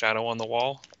is a shadow on the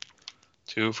wall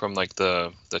too from like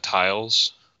the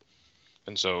tiles,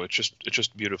 and so it's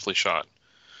just beautifully shot.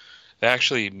 They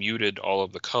actually muted all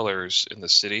of the colors in the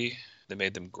city. They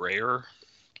made them grayer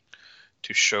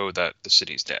to show that the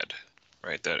city's dead,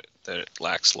 right? That it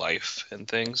lacks life and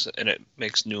things, and it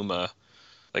makes Numa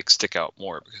like stick out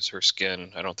more because her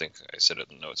skin, I don't think I said it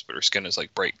in the notes, but her skin is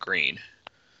like bright green,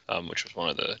 which was one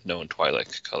of the known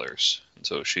Twi'lek colors. And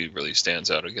so she really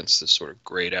stands out against this sort of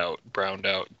grayed out, browned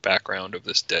out background of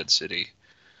this dead city.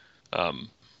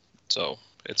 So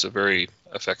it's a very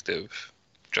effective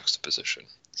juxtaposition.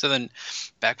 So then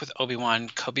back with Obi-Wan,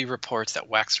 Kobe reports that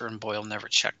Waxer and Boyle never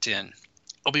checked in.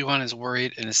 Obi-Wan is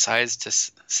worried and decides to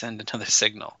send another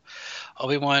signal.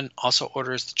 Obi-Wan also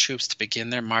orders the troops to begin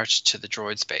their march to the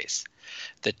droid's base.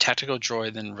 The tactical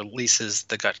droid then releases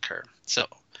the Gutker. So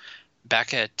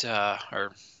back at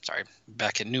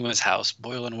Numa's house,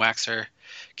 Boyle and Waxer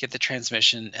get the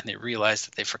transmission and they realize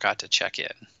that they forgot to check in.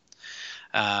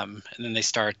 And then they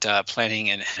start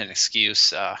planning an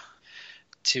excuse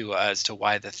as to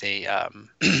why they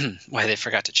why they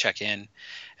forgot to check in,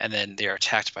 and then they are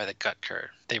attacked by the Gutker.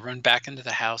 They run back into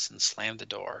the house and slam the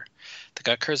door. The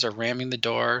Gutkers are ramming the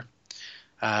door.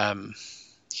 You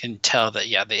can tell that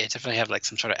they definitely have like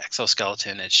some sort of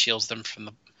exoskeleton. It shields them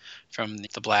from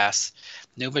the blast.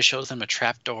 Numa shows them a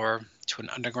trap door to an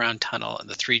underground tunnel, and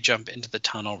the three jump into the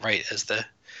tunnel right as the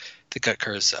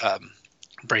Gutkers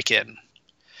break in.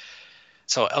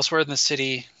 So elsewhere in the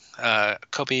city,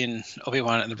 Kobe and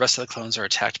Obi-Wan and the rest of the clones are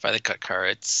attacked by the Gutker.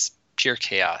 It's pure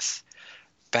chaos.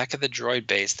 Back at the droid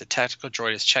base, the tactical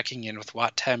droid is checking in with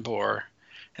Wat Tambor,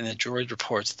 and the droid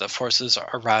reports the forces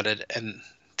are routed and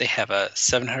they have a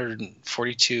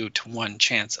 742-1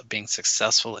 chance of being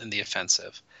successful in the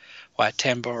offensive. Wat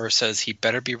Tambor says he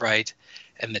better be right,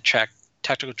 and the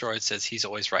tactical droid says he's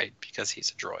always right because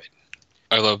he's a droid.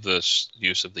 I love this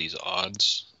use of these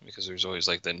odds, because there's always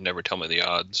like the never tell me the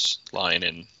odds line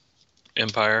in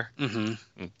Empire. Mm-hmm.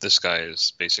 And this guy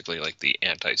is basically like the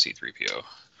anti-C-3PO.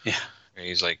 Yeah. And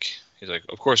he's like,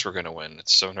 of course we're going to win.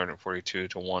 It's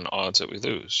 742-1 odds that we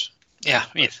lose. Yeah,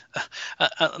 I mean,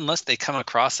 unless they come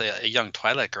across a young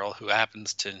Twilight girl who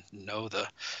happens to know the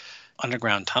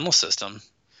underground tunnel system,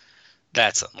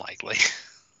 that's unlikely.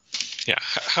 Yeah,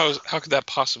 how could that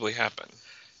possibly happen?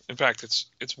 In fact,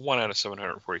 it's 1 out of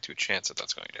 742 chance that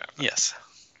that's going to happen. Yes.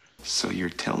 So you're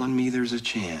telling me there's a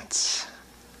chance?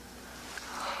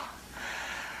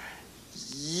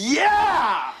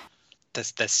 Yeah!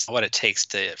 That's what it takes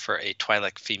for a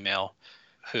Twi'lek female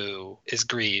who is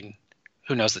green,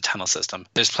 who knows the tunnel system.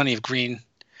 There's plenty of green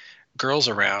girls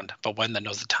around, but one that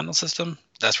knows the tunnel system,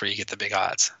 that's where you get the big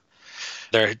odds.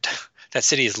 That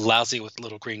city is lousy with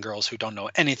little green girls who don't know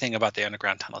anything about the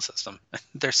underground tunnel system.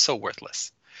 They're so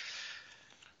worthless.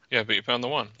 Yeah, but you found the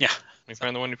one. Yeah. You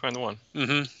find the one.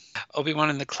 Mm-hmm. Obi-Wan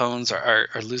and the clones are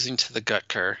losing to the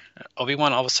Gutker.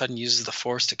 Obi-Wan all of a sudden uses the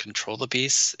Force to control the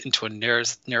beasts into a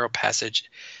narrow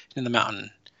passage in the mountain.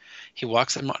 He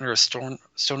walks them under a stone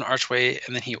archway,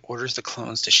 and then he orders the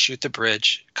clones to shoot the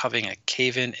bridge, causing a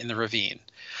cave-in the ravine.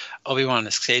 Obi-Wan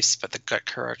escapes, but the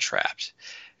Gutker are trapped.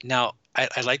 Now,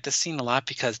 I like this scene a lot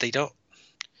because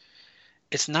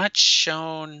it's not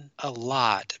shown a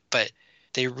lot, but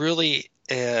they really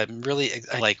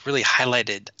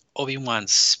highlighted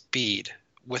Obi-Wan's speed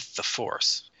with the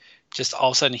Force. Just all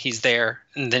of a sudden he's there,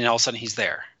 and then all of a sudden he's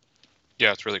there.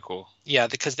 Yeah, it's really cool. Yeah,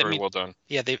 because very well done.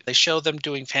 Yeah, they show them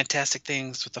doing fantastic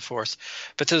things with the Force,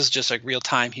 but this is just like real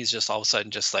time. He's just all of a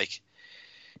sudden just like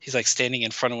he's like standing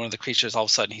in front of one of the creatures. All of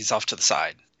a sudden he's off to the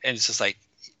side, and it's just like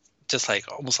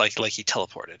almost like he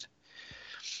teleported.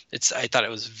 I thought it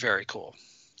was very cool.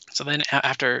 So then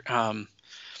after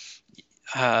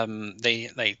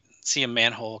they see a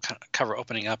manhole cover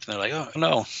opening up, and they're like, oh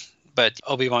no, but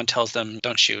Obi-Wan tells them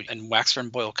don't shoot, and Waxer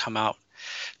and Boyle come out.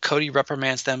 Cody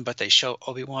reprimands them, but they show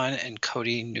Obi-Wan and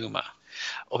Cody Numa.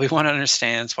 Obi-Wan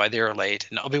understands why they are late,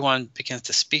 and Obi-Wan begins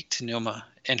to speak to Numa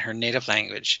in her native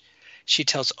language. She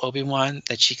tells Obi-Wan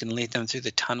that she can lead them through the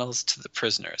tunnels to the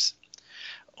prisoners.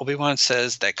 Obi-Wan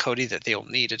says that they will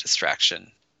need a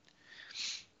distraction.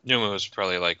 Numa was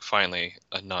probably like finally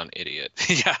a non-idiot.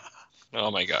 Yeah. Oh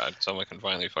my god, someone can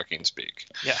finally fucking speak.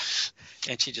 Yeah.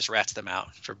 And she just rats them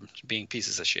out for being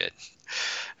pieces of shit.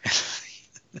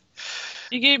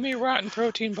 You gave me a rotten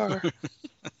protein bar.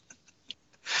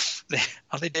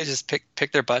 All they did is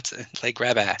pick their butts and play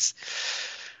grab ass.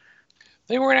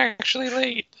 They weren't actually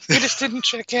late. They just didn't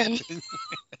check in.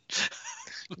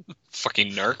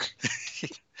 Fucking narc.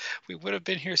 We would have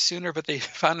been here sooner, but they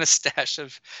found a stash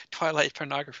of Twilight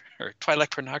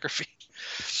pornography.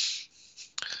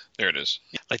 There it is.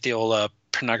 Like the old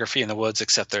pornography in the woods,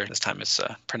 except this time it's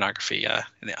pornography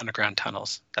in the underground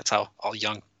tunnels. That's how all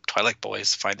young Twilight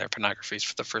boys find their pornographies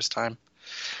for the first time.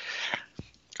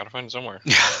 Gotta find it somewhere.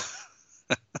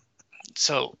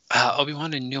 So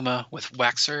Obi-Wan and Numa with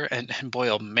Waxer and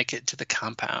Boyle make it to the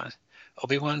compound.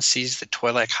 Obi-Wan sees the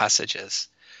Twi'lek hostages.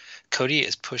 Cody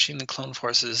is pushing the clone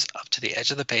forces up to the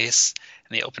edge of the base,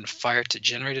 and they open fire to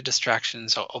generate a distraction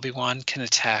so Obi-Wan can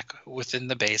attack within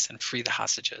the base and free the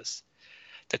hostages.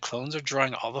 The clones are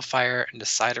drawing all the fire and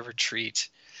decide to retreat.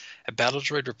 A battle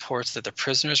droid reports that the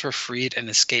prisoners were freed and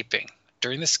escaping.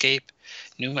 During the escape,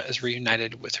 Numa is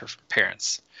reunited with her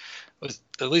parents,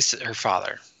 at least her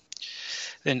father.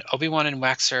 Then Obi-Wan and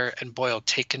Waxer and Boyle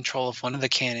take control of one of the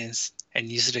cannons and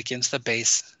use it against the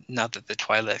base now that the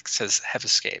Twi'leks have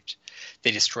escaped.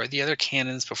 They destroy the other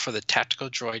cannons before the tactical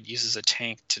droid uses a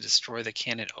tank to destroy the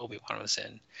cannon Obi-Wan was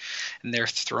in, and they're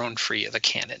thrown free of the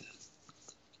cannon.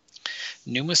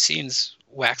 Numa sees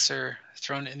Waxer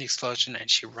thrown in the explosion, and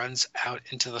she runs out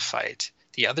into the fight.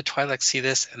 The other Twi'leks see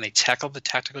this, and they tackle the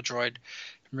tactical droid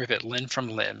and rip it limb from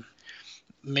limb.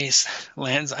 Mace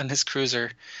lands on his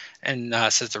cruiser and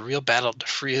says the real battle to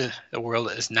free the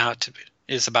world is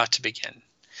about to begin.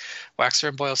 Waxer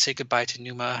and Boyle say goodbye to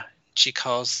Numa. She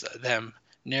calls them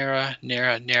Nera,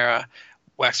 Nera, Nera.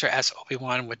 Waxer asks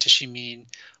Obi-Wan, what does she mean?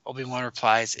 Obi-Wan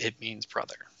replies, it means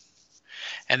brother.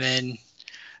 And then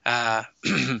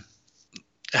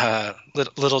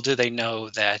little do they know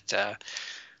that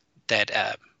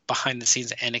behind the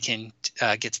scenes Anakin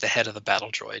gets the head of the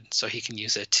battle droid, so he can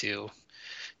use it to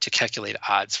calculate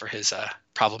odds for his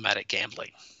problematic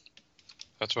gambling.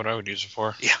 That's what I would use it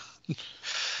for. Yeah.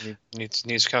 Needs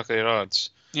to calculate odds.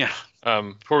 Yeah.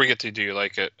 Before we get to do you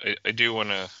like it, I do want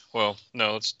to. Well,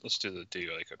 no, let's do the do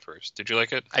you like it first. Did you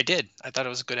like it? I did. I thought it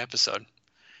was a good episode.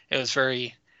 It was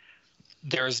very.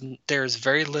 There's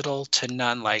very little to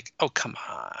none like, oh come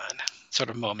on, sort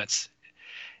of moments.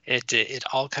 It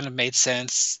all kind of made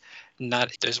sense. There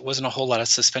wasn't a whole lot of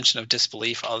suspension of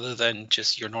disbelief other than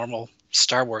just your normal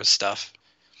Star Wars stuff.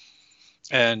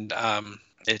 And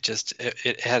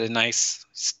it had a nice,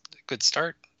 good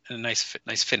start and a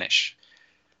nice finish.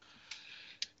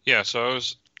 Yeah, so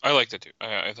I liked it too.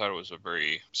 I thought it was a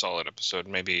very solid episode.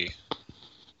 Maybe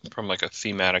from like a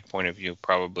thematic point of view,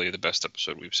 probably the best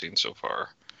episode we've seen so far.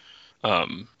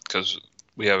 Because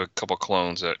we have a couple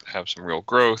clones that have some real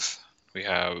growth. We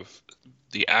have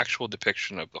the actual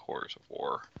depiction of the horrors of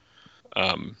war.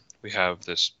 We have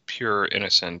this pure,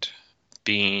 innocent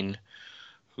being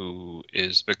who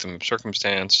is victim of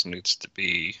circumstance, needs to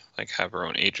be have her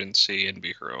own agency and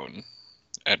be her own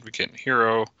advocate and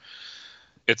hero.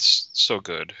 It's so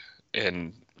good,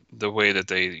 and the way that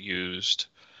they used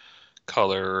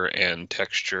color and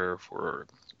texture for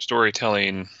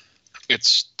storytelling,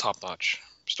 it's top notch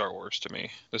Star Wars to me.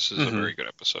 This is a very good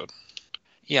episode.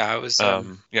 Yeah, I was. Yeah,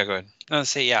 go ahead. I was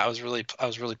say, yeah, I was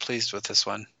really pleased with this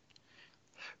one.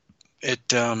 It.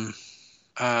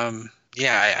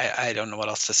 Yeah, I don't know what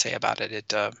else to say about it.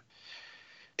 It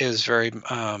was very.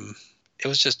 It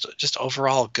was just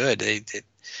overall good.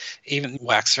 Even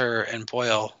Waxer and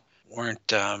Boyle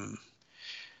weren't.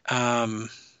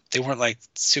 They weren't like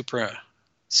super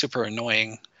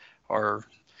annoying,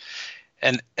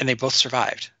 and they both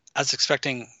survived. I was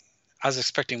expecting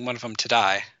one of them to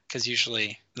die, because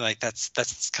usually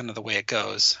that's kind of the way it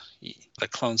goes. The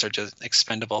clones are just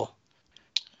expendable.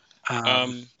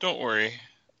 Don't worry.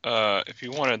 If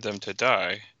you wanted them to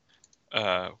die,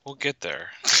 we'll get there.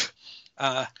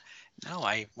 No,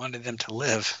 I wanted them to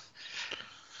live.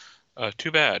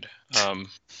 Too bad.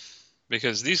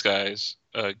 Because these guys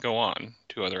go on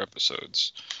to other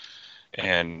episodes,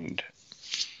 and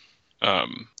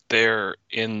they're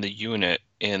in the unit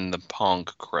in the Pong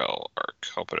Krell arc.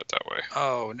 I'll put it that way.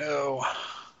 Oh no!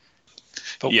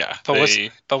 But, yeah, but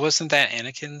wasn't that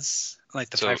Anakin's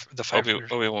the five?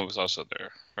 Obi-Wan was also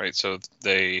there, right? So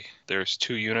there's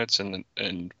two units,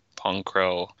 and Pong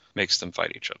Krell makes them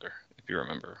fight each other, if you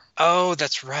remember. Oh,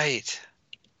 that's right.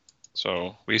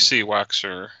 So we see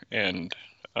Waxer and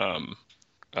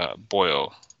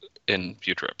Boyle in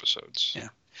future episodes. Yeah.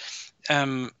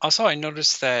 Also, I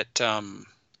noticed that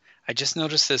I just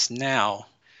noticed this now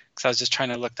because I was just trying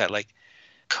to look that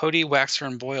Cody, Waxer,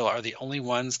 and Boyle are the only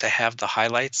ones that have the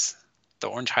highlights, the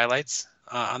orange highlights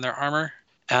on their armor.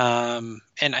 And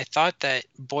I thought that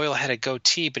Boyle had a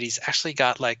goatee, but he's actually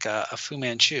got a Fu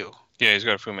Manchu. Yeah, he's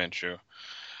got a Fu Manchu.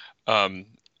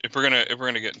 If we're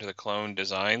gonna get into the clone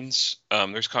designs,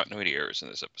 there's continuity errors in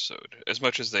this episode. As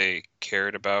much as they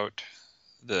cared about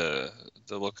the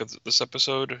look of this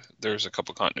episode, there's a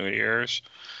couple continuity errors,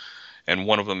 and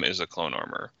one of them is a clone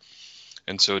armor.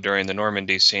 And so during the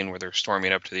Normandy scene where they're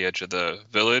storming up to the edge of the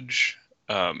village,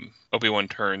 Obi-Wan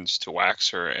turns to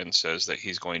Waxer and says that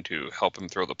he's going to help him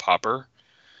throw the popper,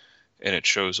 and it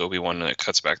shows Obi-Wan and it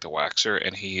cuts back to Waxer,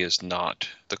 and he is not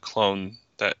the clone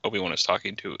that Obi-Wan is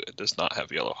talking to. It does not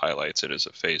have yellow highlights. It is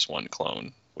a Phase 1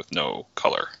 clone with no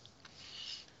color.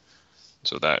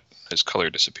 So that his color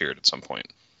disappeared at some point.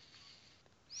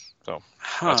 So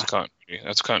that's a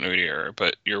continuity error.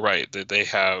 But you're right that they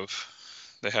have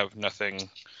nothing.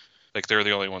 They're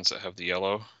the only ones that have the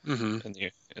yellow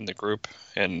in the group,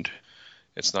 and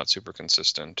it's not super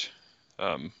consistent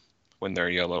when they're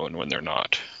yellow and when they're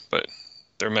not. But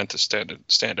they're meant to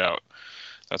stand out.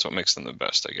 That's what makes them the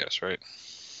best, I guess, right?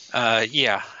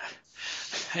 Yeah.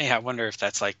 Yeah, I wonder if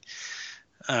that's like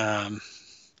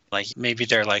maybe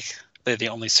they're the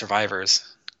only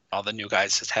survivors. All the new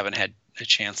guys just haven't had a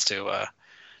chance to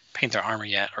paint their armor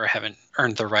yet, or haven't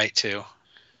earned the right to.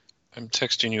 I'm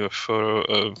texting you a photo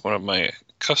of one of my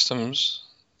customs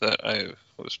that I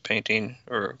was painting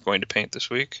or going to paint this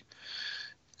week,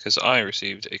 because I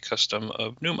received a custom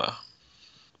of Numa.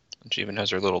 And she even has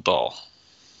her little doll.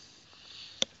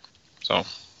 So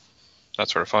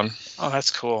that's sort of fun. Oh,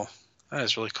 that's cool. That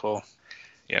is really cool.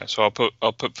 Yeah, so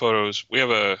I'll put photos. We have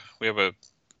a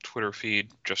Twitter feed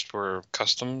just for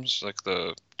customs, like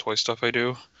the toy stuff I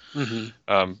do.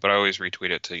 Mm-hmm. But I always retweet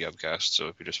it to Yubcast, so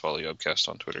if you just follow Yubcast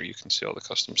on Twitter, you can see all the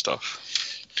custom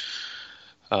stuff.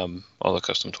 All the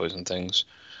custom toys and things.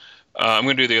 I'm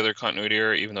going to do the other continuity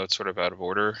error, even though it's sort of out of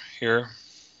order here.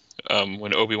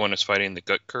 When Obi-Wan is fighting the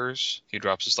Gut Curs, he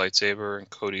drops his lightsaber, and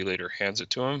Cody later hands it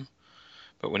to him.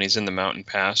 But when he's in the mountain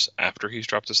pass, after he's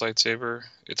dropped his lightsaber,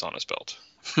 it's on his belt.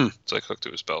 It's like hooked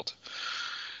to his belt.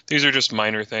 These are just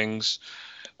minor things.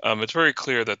 It's very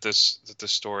clear that this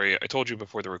story. I told you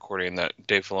before the recording that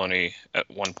Dave Filoni, at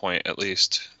one point at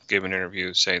least, gave an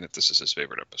interview saying that this is his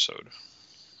favorite episode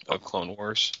of Clone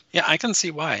Wars. Yeah, I can see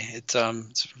why. It's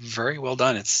very well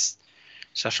done. It's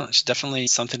definitely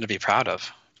something to be proud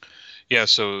of. Yeah.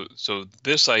 So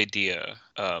this idea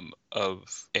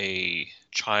of a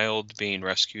child being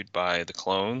rescued by the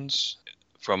clones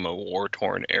from a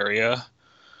war-torn area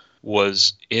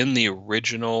was in the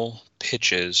original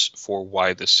pitches for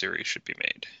why this series should be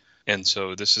made. And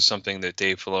so this is something that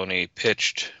Dave Filoni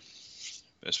pitched,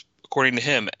 according to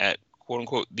him, at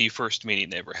quote-unquote the first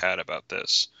meeting they ever had about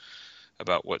this,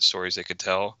 about what stories they could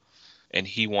tell. And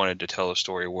he wanted to tell a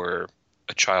story where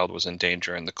a child was in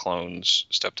danger and the clones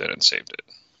stepped in and saved it.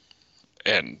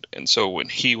 And so when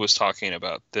he was talking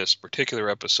about this particular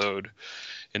episode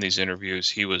in these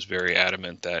interviews, he was very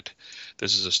adamant that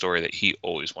this is a story that he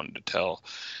always wanted to tell,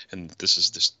 and this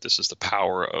is the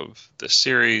power of this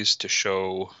series to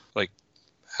show like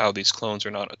how these clones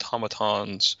are not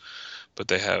automatons, but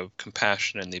they have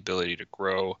compassion and the ability to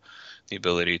grow, the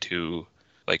ability to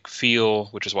like feel,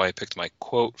 which is why I picked my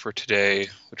quote for today,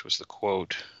 which was the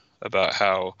quote about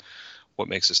how what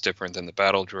makes us different than the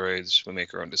battle droids. We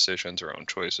make our own decisions, our own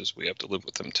choices. We have to live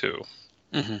with them too.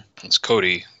 Mm-hmm. It's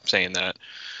Cody saying that.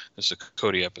 This is a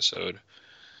Cody episode.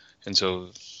 And so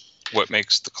what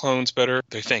makes the clones better?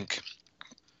 They think,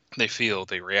 they feel,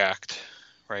 they react,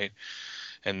 right?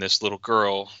 And this little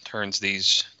girl turns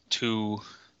these two,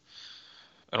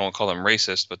 I don't want to call them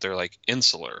racist, but they're like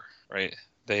insular, right?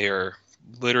 They are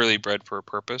literally bred for a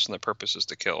purpose, and the purpose is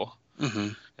to kill. Mm-hmm.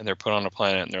 And they're put on a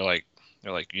planet, and they're like,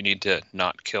 you need to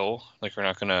not kill. Like, we're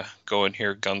not going to go in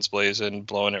here guns blazing,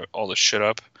 blowing all this shit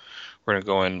up. We're going to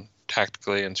go in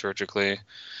tactically and surgically.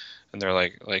 And they're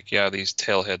like, yeah, these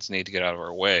tailheads need to get out of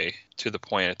our way, to the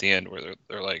point at the end where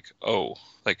they're like, oh,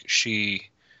 like she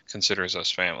considers us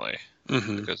family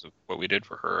because of what we did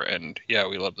for her. And yeah,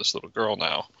 we love this little girl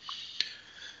now.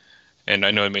 And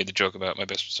I know I made the joke about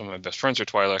some of my best friends are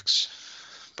Twi'leks,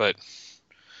 but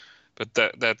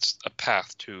that's a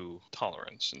path to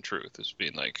tolerance and truth, is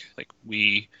being like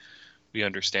we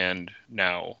understand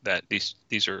now that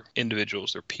these are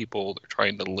individuals, they're people, they're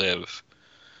trying to live,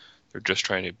 they're just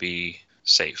trying to be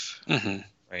safe,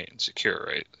 right, and secure,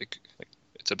 right? Like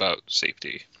it's about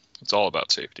safety. It's all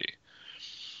about safety,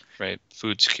 right?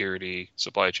 Food security,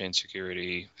 supply chain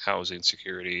security, housing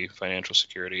security, financial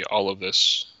security. All of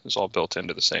this is all built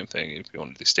into the same thing. If you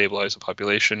want to destabilize the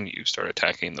population, you start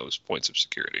attacking those points of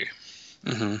security.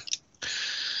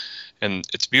 And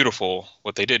it's beautiful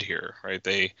what they did here, right?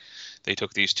 They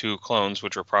took these two clones,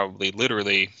 which were probably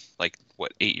literally like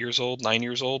 8 years old, 9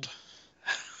 years old,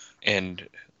 and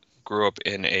grew up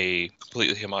in a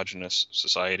completely homogenous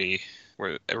society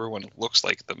where everyone looks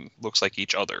like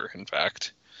each other, in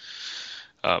fact,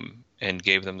 and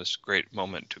gave them this great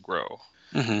moment to grow.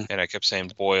 And I kept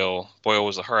saying Boyle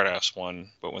was the hard ass one,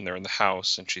 but when they're in the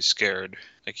house and she's scared,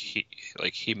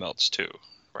 he melts too,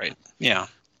 right? Yeah.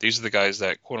 These are the guys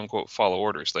that quote unquote follow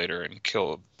orders later and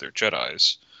kill their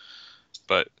Jedis,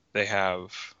 but they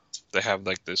have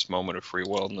like this moment of free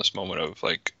will and this moment of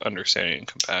like understanding and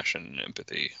compassion and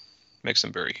empathy. Makes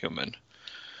them very human.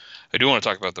 I do want to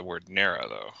talk about the word Nera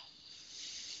though.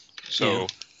 So yeah.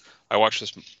 I watched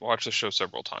this show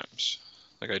several times,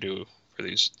 like I do for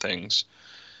these things.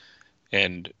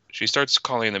 And she starts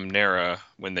calling them Nera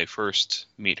when they first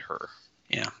meet her.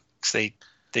 Yeah, because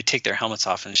they take their helmets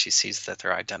off and she sees that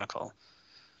they're identical.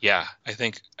 Yeah, I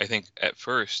think at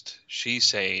first she's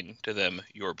saying to them,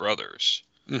 "Your brothers,"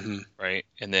 right?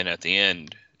 And then at the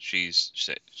end, she's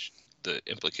the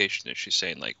implication is she's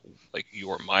saying like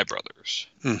you're my brothers,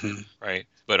 Mm-hmm. right?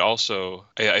 But also,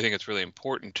 I think it's really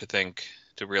important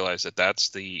to realize that that's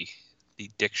the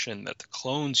diction that the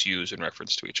clones use in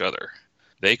reference to each other.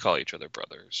 They call each other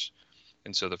brothers.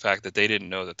 And so the fact that they didn't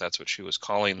know that that's what she was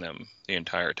calling them the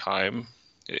entire time,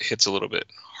 it hits a little bit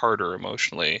harder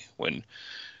emotionally when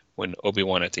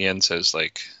Obi-Wan at the end says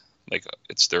like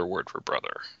it's their word for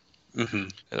brother.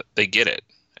 Mm-hmm. They get it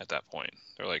at that point.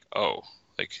 They're like, oh,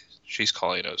 like she's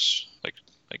calling us like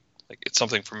it's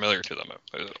something familiar to them.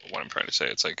 What I'm trying to say,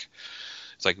 it's like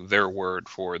their word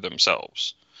for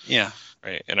themselves. Yeah.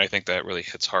 Right. And I think that really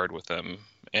hits hard with them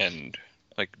and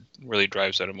like really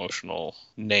drives that emotional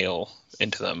nail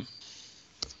into them.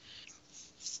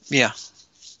 Yeah.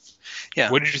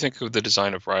 Yeah. What did you think of the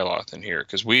design of Ryloth in here?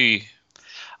 Because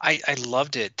I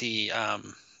loved it. The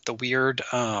weird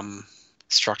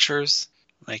structures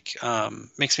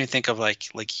makes me think of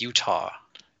like Utah.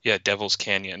 Yeah, Devil's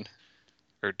Canyon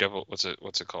or what's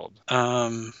it called?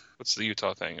 What's the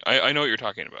Utah thing? I know what you're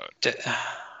talking about.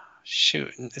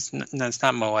 Shoot, it's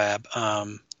not Moab.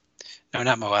 No,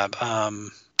 not Moab.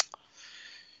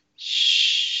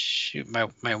 Shoot,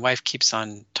 my wife keeps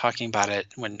on talking about it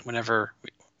whenever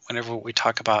we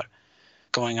talk about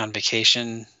going on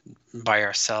vacation by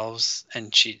ourselves,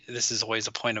 and this is always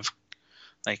a point of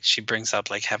like she brings up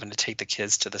like having to take the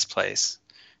kids to this place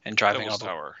and driving Devil's all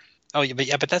the Tower. Oh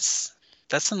yeah, but that's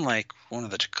in like one of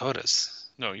the Dakotas.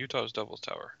 No, Utah's Devil's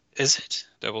Tower. Is it?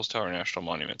 Devil's Tower National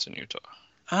Monument's in Utah.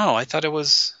 Oh, I thought it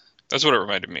was. That's what it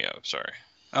reminded me of. Sorry.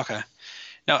 Okay.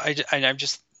 No, I'm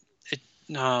just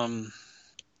not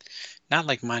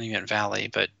like Monument Valley,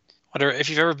 but whatever. If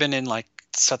you've ever been in like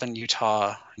southern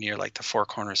Utah near like the Four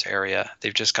Corners area,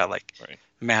 they've just got like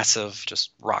massive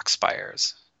just rock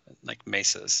spires, like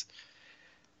mesas.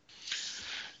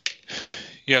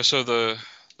 Yeah, so the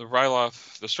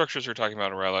Ryloth, the structures we're talking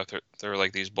about in Ryloth, they're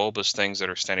like these bulbous things that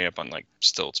are standing up on like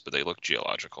stilts, but they look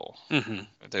geological. Mm-hmm.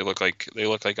 They look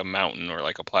like a mountain or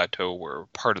like a plateau where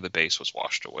part of the base was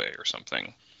washed away or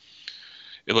something.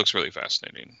 It looks really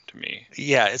fascinating to me.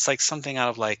 Yeah, it's like something out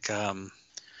of like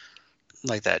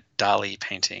that Dali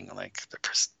painting, like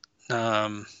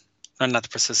not the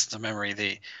Persistence of Memory,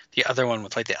 the other one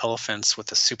with like the elephants with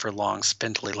the super long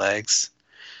spindly legs.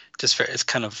 It's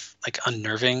kind of like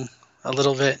unnerving a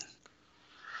little bit,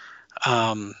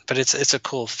 but it's a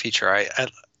cool feature.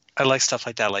 I like stuff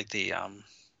like that, like the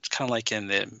it's kind of like in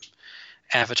the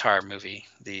Avatar movie,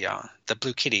 the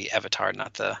Blue Kitty Avatar,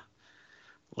 not the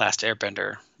Last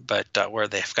Airbender, but where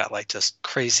they've got like just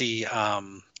crazy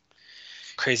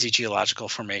geological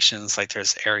formations. Like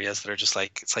there's areas that are just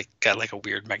like it's like got like a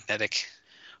weird magnetic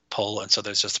pole, and so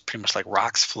there's just pretty much like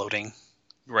rocks floating.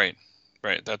 Right.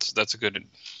 That's a good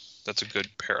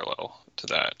parallel to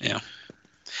that. Yeah.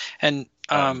 And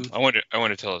I want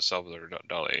to tell a Salvador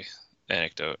Dali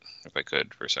anecdote if I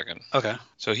could for a second. Okay.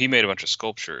 So he made a bunch of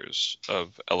sculptures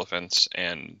of elephants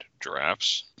and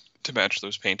giraffes to match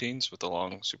those paintings with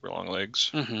the super long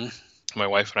legs. Mm-hmm. My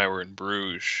wife and I were in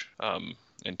Bruges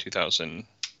in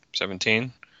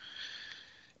 2017,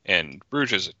 and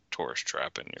Bruges is a tourist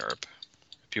trap in Europe.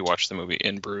 If you watch the movie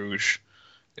In Bruges,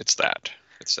 it's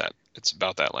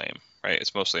about that lame, right?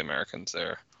 It's mostly Americans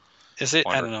there. Is it?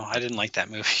 I don't know. I didn't like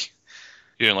that movie.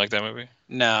 You didn't like that movie?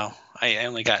 No, I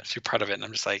only got through part of it, and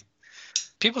I'm just like,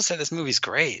 people say this movie's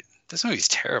great. This movie's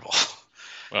terrible.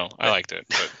 Well, I liked it,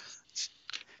 but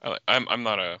I'm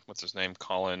not a what's his name?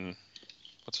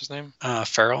 What's his name?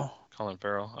 Farrell. Colin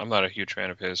Farrell. I'm not a huge fan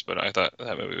of his, but I thought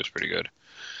that movie was pretty good.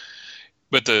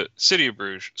 But the city of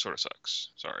Bruges sort of sucks.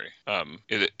 Sorry.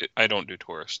 I don't do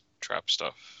tourist trap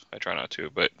stuff. I try not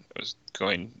to, but I was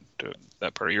going to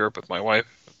that part of Europe with my wife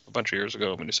a bunch of years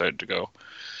ago, and we decided to go.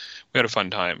 We had a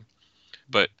fun time,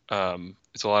 but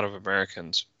it's a lot of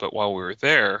Americans. But while we were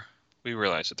there, we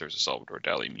realized that there's a Salvador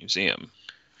Dali museum.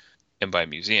 And by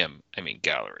museum, I mean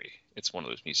gallery. It's one of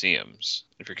those museums.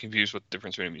 If you're confused what the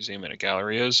difference between a museum and a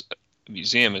gallery is, a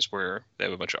museum is where they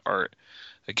have a bunch of art.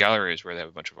 A gallery is where they have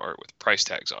a bunch of art with price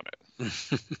tags on it.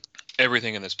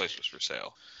 Everything in this place was for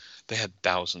sale. They had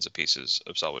thousands of pieces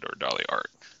of Salvador Dali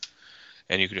art.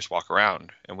 And you could just walk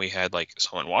around. And we had like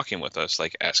someone walking with us,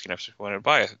 like asking us if we wanted to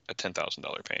buy a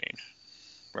 $10,000 painting.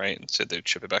 Right? And said they'd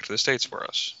ship it back to the States for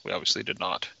us. We obviously did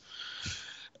not.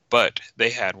 But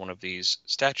they had one of these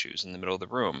statues in the middle of the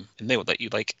room, and they would let you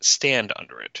like stand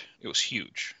under it. It was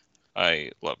huge.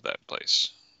 I love that place.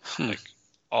 Like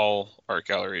all art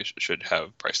galleries should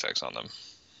have price tags on them,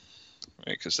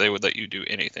 right? Because they would let you do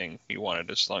anything you wanted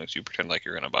as long as you pretend like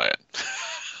you're going to buy it.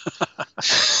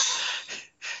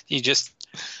 You just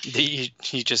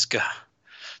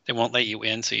they won't let you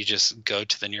in, so you just go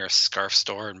to the nearest scarf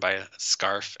store and buy a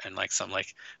scarf and like some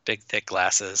like big thick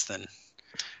glasses, then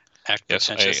act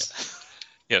pretentious.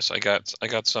 I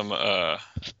got some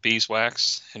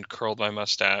beeswax and curled my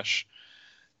mustache,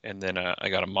 and then I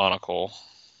got a monocle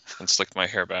and slicked my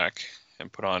hair back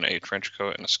and put on a trench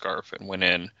coat and a scarf and went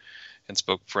in and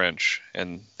spoke French,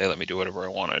 and they let me do whatever I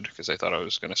wanted because they thought I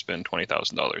was going to spend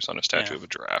 $20,000 on a statue of a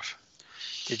giraffe.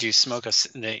 Did you smoke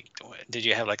did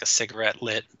you have like a cigarette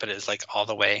lit, but it was like all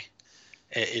the way?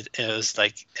 It was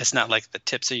like, it's not like the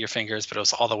tips of your fingers, but it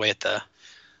was all the way at the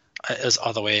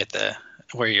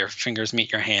where your fingers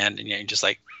meet your hand, and you're just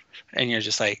like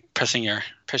pressing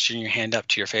your hand up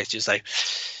to your face, just like,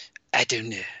 I don't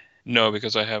know. No,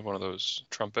 because I have one of those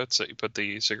trumpets that you put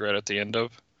the cigarette at the end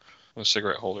of, those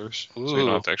cigarette holders. Ooh. So you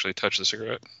don't have to actually touch the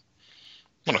cigarette.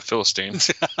 I'm a Philistine.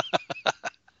 Is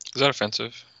that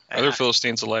offensive? Are there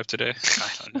Philistines alive today? I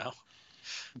don't know.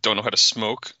 Don't know how to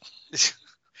smoke.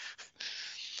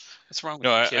 What's wrong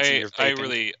with kids and your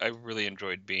vaping? I really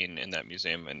enjoyed being in that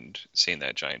museum and seeing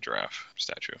that giant giraffe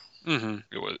statue. Mm-hmm.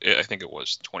 I think it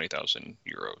was 20,000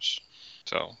 euros.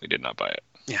 So we did not buy it.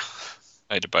 Yeah.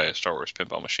 I had to buy a Star Wars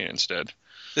pinball machine instead.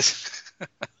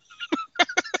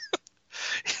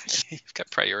 You've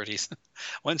got priorities.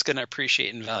 One's going to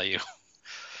appreciate and value.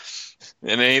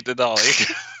 And it ain't the dolly.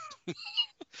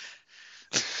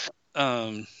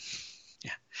 So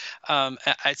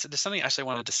there's something actually I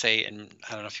wanted to say, and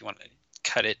I don't know if you want to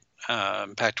cut it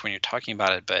back to when you're talking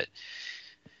about it, but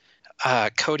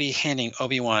Cody handing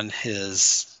Obi-Wan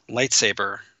his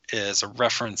lightsaber is a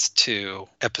reference to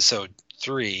Episode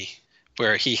 3,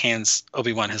 where he hands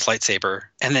Obi-Wan his lightsaber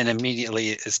and then immediately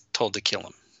is told to kill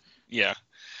him. Yeah.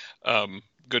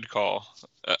 Good call.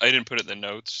 I didn't put it in the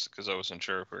notes because I wasn't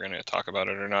sure if we were going to talk about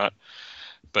it or not,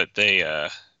 but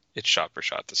it's shot for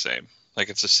shot the same. Like,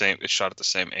 it's the same. It's shot at the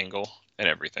same angle and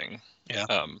everything.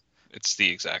 Yeah. It's the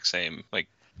exact same. Like,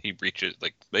 he reaches.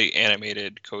 Like, they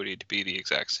animated Cody to be the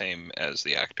exact same as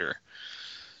the actor,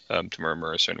 Tamura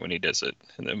Morrison, when he does it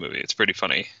in the movie. It's pretty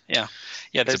funny. Yeah.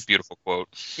 It's a beautiful quote.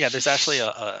 Yeah. There's actually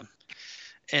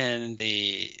in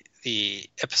the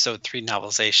Episode 3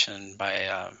 novelization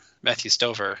by Matthew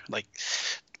Stover, like,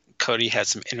 Cody had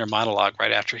some inner monologue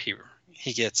right after he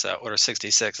gets Order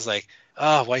 66. It's like,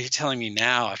 oh, why are you telling me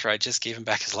now after I just gave him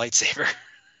back his lightsaber?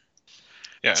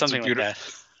 Yeah, something like that.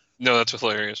 No, that's a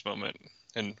hilarious moment,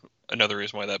 and another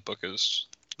reason why that book is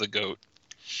the GOAT.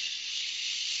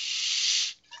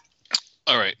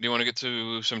 All right, do you want to get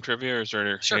to some trivia, or is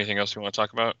there anything else you want to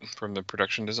talk about from the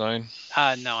production design?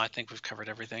 No, I think we've covered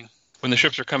everything. When the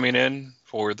ships are coming in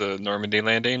for the Normandy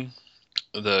landing,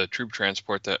 the troop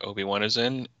transport that Obi-Wan is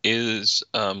in is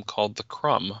called the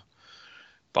Crumb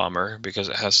bomber because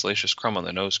it has Salacious Crumb on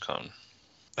the nose cone.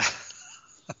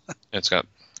 It's got,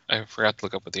 I forgot to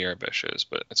look up what the Arabish is,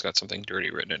 but it's got something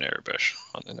dirty written in Arabish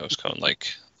on the nose cone,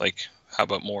 like how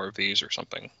about more of these or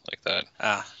something like that.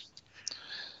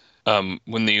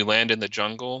 When you land in the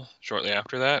jungle shortly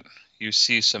after that, you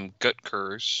see some gut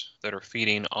curs that are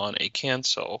feeding on a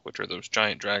cancel, which are those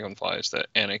giant dragonflies that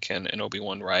Anakin and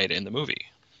Obi-Wan ride in the movie,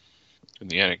 in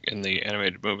the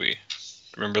animated movie.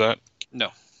 Remember that? No.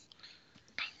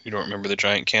 You don't remember the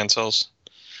giant cancels?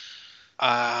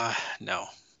 No.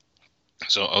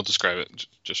 So I'll describe it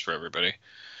just for everybody.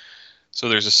 So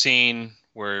there's a scene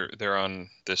where they're on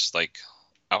this like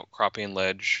outcropping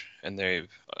ledge, and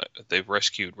they've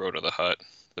rescued Rhoda the Hutt,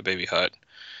 the baby Hutt,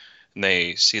 and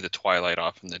they see the twilight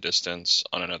off in the distance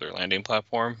on another landing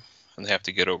platform, and they have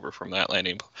to get over from that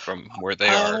landing from where they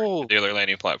are to the other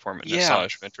landing platform, and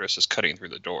Asajj Ventress is cutting through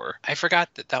the door. I forgot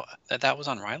that was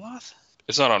on Ryloth?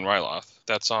 It's not on Ryloth.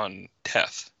 That's on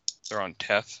Teth. They're on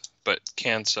Teth, but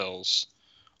cancels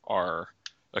are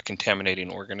a contaminating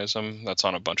organism that's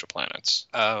on a bunch of planets.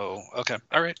 Oh, okay.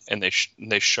 All right. And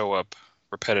they show up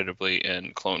repetitively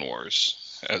in Clone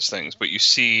Wars as things, but you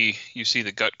see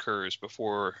the gut curs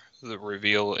before the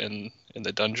reveal in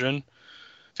the dungeon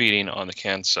feeding on the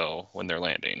cancel when they're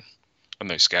landing, when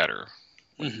they scatter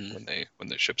when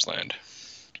the ships land.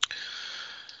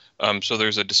 So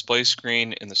there's a display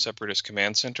screen in the Separatist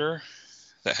Command Center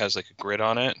that has like a grid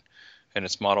on it, and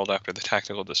it's modeled after the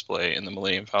tactical display in the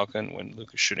Millennium Falcon when Luke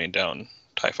is shooting down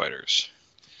TIE fighters.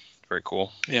 Very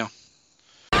cool. Yeah.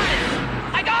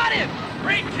 I got him!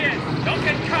 Great kid! Don't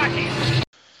get cocky!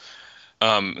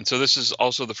 And so this is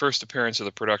also the first appearance in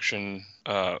production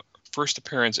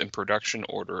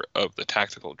order of the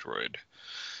tactical droid.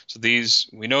 So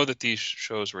we know that these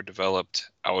shows were developed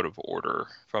out of order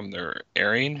from their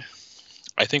airing.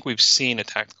 I think we've seen a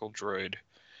tactical droid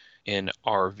in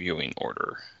our viewing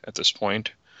order at this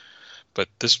point, But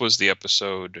this was the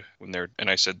episode and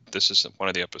I said this is one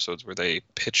of the episodes where they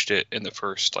pitched it in the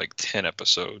first 10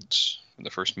 episodes, in the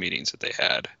first meetings that they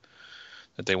had,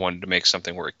 that they wanted to make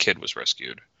something where a kid was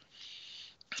rescued.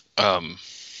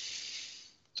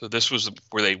 So this was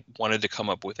where they wanted to come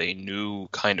up with a new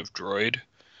kind of droid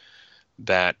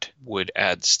that would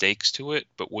add stakes to it,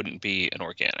 but wouldn't be an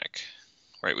organic.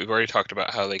 Right? We've already talked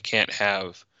about how they can't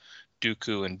have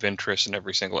Dooku and Ventress in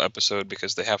every single episode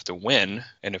because they have to win,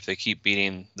 and if they keep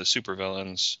beating the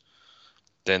supervillains,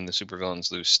 then the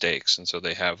supervillains lose stakes, and so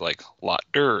they have Lot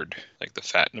Durd, the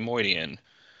Fat Nemoidian,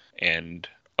 and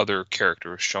other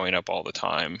characters showing up all the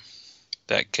time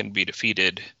that can be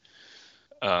defeated,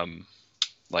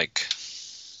 like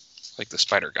the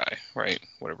spider guy, right?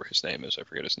 Whatever his name is, I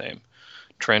forget his name.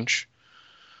 Trench.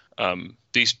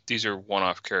 These are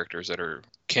one-off characters that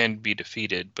can be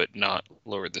defeated but not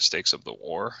lower the stakes of the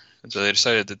war. And so they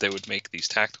decided that they would make these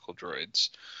tactical droids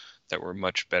that were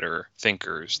much better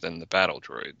thinkers than the battle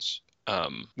droids.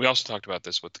 We also talked about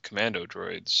this with the commando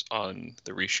droids on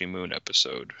the Rishi Moon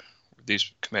episode.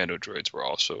 These commando droids were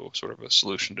also sort of a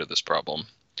solution to this problem,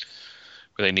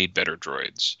 where they need better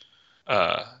droids.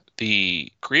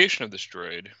 The creation of this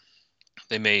droid,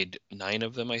 they made 9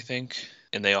 of them, I think,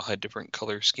 and they all had different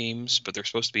color schemes, but they're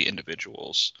supposed to be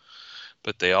individuals.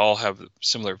 But they all have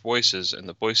similar voices, and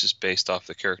the voice is based off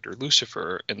the character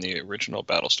Lucifer in the original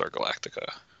Battlestar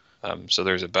Galactica. So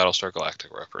there's a Battlestar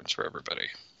Galactica reference for everybody.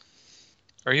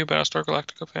 Are you a Battlestar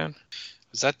Galactica fan?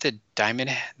 Was that the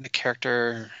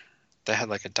character that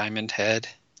had a diamond head?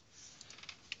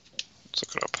 Let's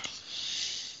look it up.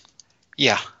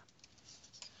 Yeah.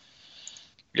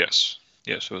 Yes,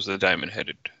 it was the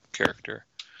diamond-headed character.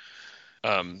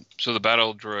 So the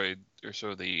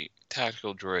the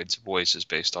tactical droid's voice is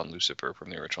based on Lucifer from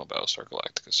the original Battlestar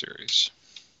Galactica series.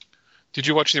 Did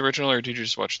you watch the original, or did you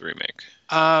just watch the remake?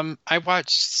 I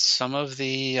watched some of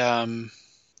the original,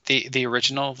 in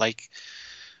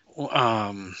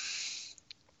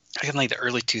the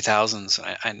early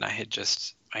 2000s, and I had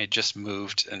just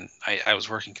moved, and I was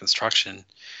working construction,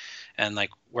 and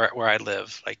where I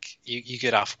live, you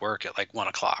get off work at 1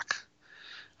 o'clock,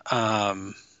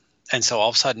 and so all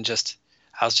of a sudden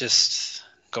I was just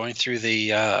going through just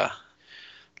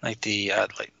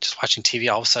watching TV.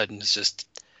 All of a sudden it's just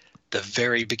the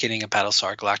very beginning of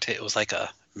Battlestar Galactica. It was like a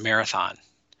marathon,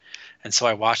 and so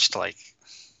I watched a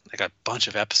bunch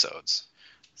of episodes.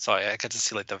 So I got to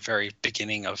see the very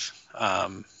beginning of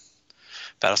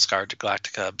Battlestar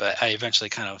Galactica, but I eventually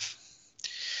kind of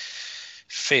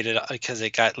faded because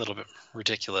it got a little bit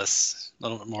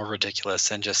more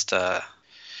ridiculous, and just I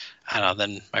don't know.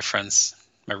 Then my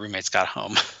roommates got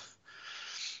home,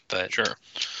 but sure.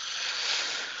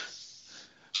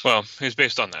 Well, it's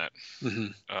based on that.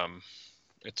 Mm-hmm.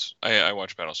 I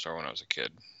watched Battlestar when I was a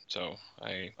kid, so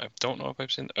I don't know if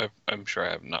I've seen. I'm sure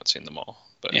I have not seen them all,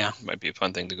 but yeah, it might be a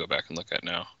fun thing to go back and look at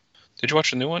now. Did you watch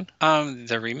the new one?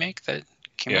 The remake that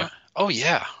came out. Oh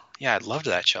yeah, I loved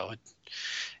that show. It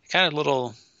kind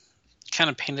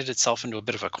of painted itself into a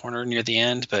bit of a corner near the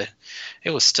end, but it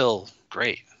was still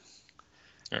great.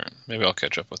 All right, maybe I'll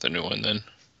catch up with the new one then.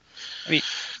 I mean,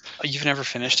 you've never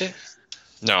finished it?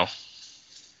 No,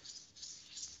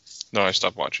 I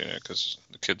stopped watching it because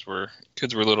the kids were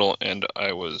little, and I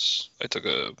took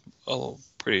a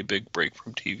pretty big break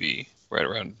from TV right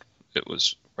around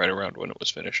when it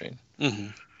was finishing. Mm-hmm.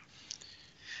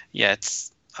 Yeah,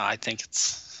 I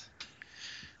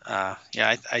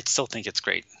still think it's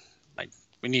great.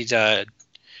 We need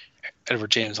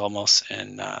Edward James Olmos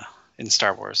in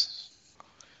Star Wars.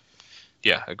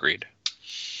 Yeah, agreed.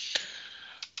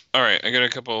 All right, I got a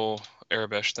couple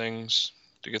Arabesh things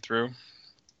to get through.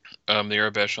 The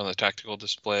Arabesh on the tactical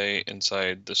display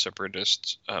inside the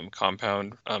Separatist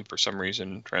compound, for some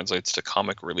reason, translates to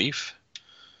comic relief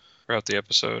throughout the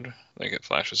episode. It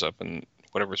flashes up, and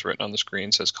whatever's written on the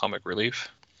screen says comic relief.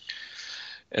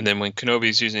 And then when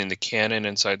Kenobi's using the cannon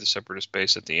inside the Separatist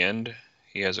base at the end,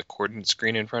 he has a coordinate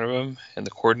screen in front of him, and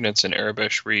the coordinates in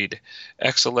Arabesh read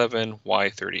X11,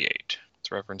 Y38.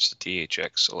 It's a reference to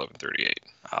THX 1138.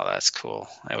 Oh, that's cool.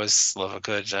 I always love a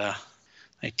good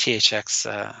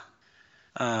THX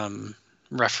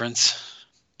reference.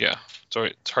 Yeah, so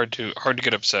it's hard to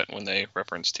get upset when they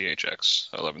reference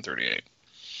THX 1138.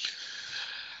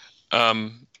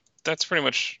 That's pretty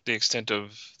much the extent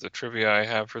of the trivia I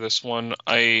have for this one.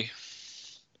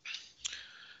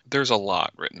 There's a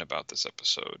lot written about this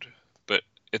episode, but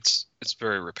it's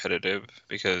very repetitive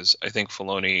because I think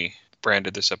Filoni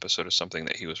branded this episode as something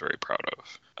that he was very proud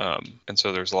of. And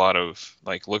so there's a lot of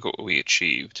look at what we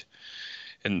achieved.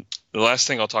 And the last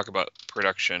thing I'll talk about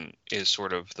production is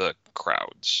sort of the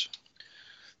crowds.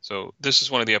 So this is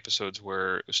one of the episodes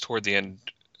where it was toward the end.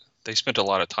 They spent a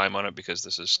lot of time on it because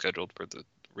this is scheduled for the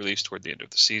release toward the end of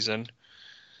the season.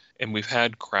 And we've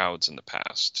had crowds in the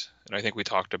past. And I think we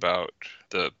talked about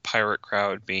the pirate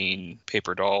crowd being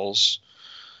paper dolls,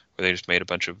 where they just made a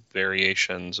bunch of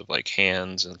variations of like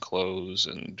hands and clothes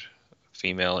and a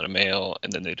female and a male,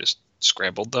 and then they just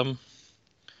scrambled them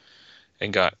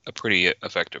and got a pretty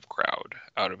effective crowd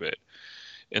out of it.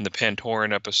 In the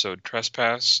Pantoran episode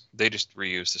Trespass, they just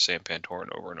reuse the same Pantoran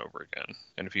over and over again.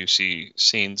 And if you see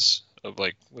scenes of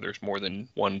like where there's more than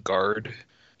one guard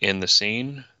in the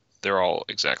scene, they're all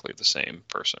exactly the same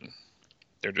person.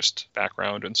 They're just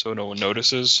background, and so no one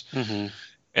notices. Mm-hmm.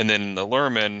 And then the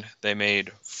Lurmen, they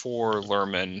made 4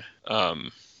 Lurmen.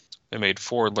 They made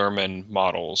 4 Lurmen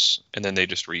models, and then they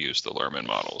just reused the Lurmen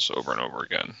models over and over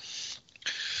again.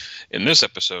 In this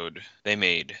episode, they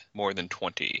made more than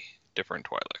 20 different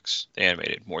Twi'leks. They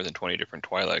animated more than 20 different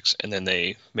Twi'leks, and then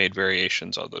they made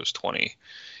variations of those 20.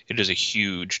 It is a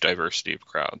huge diversity of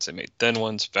crowds. They made thin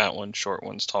ones, fat ones, short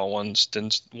ones, tall ones,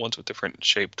 ones with different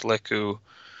shaped leku,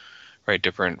 right,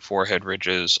 different forehead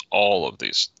ridges, all of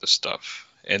this stuff.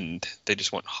 And they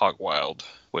just went hog wild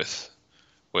with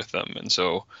them. And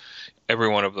so every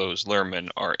one of those Lurmen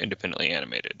are independently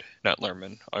animated. Not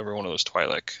Lurmen. Every one of those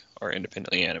Twi'lek are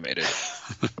independently animated.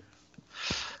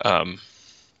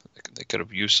 They could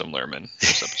have used some Lurmen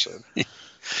this episode.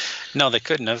 No, they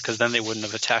couldn't have, because then they wouldn't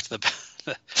have attacked the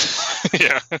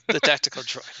Yeah. the tactical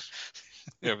droid.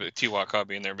 Yeah, but Tiwaka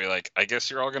being there and be like, I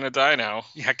guess you're all going to die now.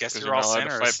 Yeah, I guess 'cause you're all not allowed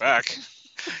to sinners. fight back.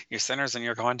 You're sinners and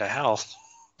you're going to hell.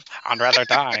 I'd rather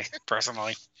die,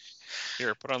 personally.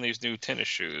 Here, put on these new tennis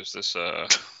shoes. This,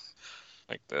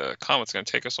 like, the comet's going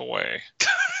to take us away.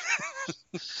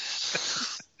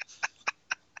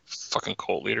 Fucking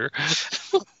cult leader.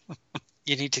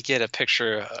 You need to get a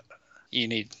picture.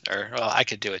 I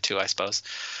could do it too, I suppose.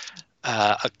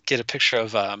 Get a picture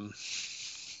of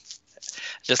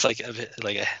just like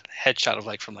a headshot of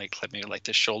like from like maybe like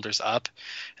the shoulders up,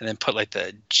 and then put like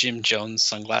the Jim Jones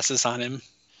sunglasses on him.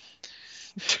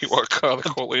 Tiwaka, the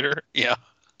cult leader. Yeah.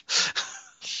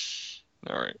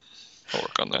 All right, I'll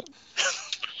work on that.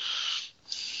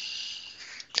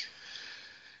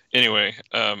 Anyway,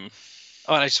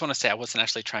 Oh, and I just want to say I wasn't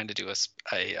actually trying to do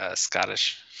a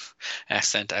Scottish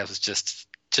accent. I was just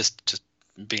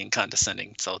being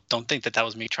condescending. So don't think that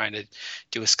was me trying to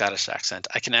do a Scottish accent.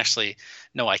 I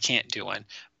can't do one.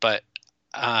 But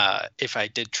if I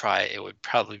did try, it would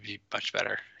probably be much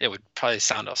better. It would probably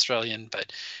sound Australian,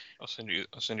 but I'll send you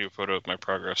a photo of my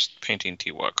progress painting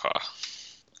Tiwaka.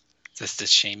 does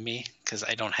this shame me because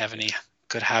I don't have any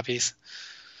good hobbies?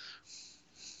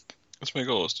 That's my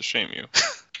goal, is to shame you.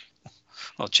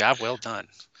 Well, job well done.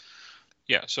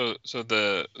 Yeah, so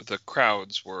the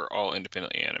crowds were all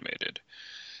independently animated.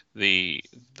 The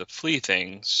flea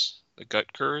things, the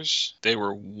Gutkers, they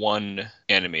were one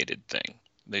animated thing.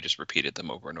 They just repeated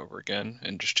them over and over again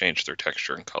and just changed their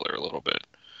texture and color a little bit.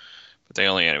 But they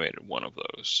only animated one of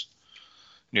those.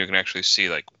 And you can actually see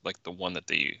like the one that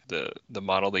the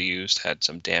model they used had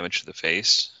some damage to the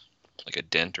face, like a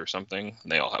dent or something.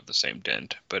 And they all have the same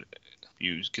dent, but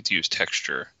you get to use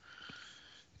texture,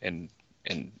 and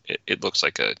it looks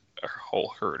like a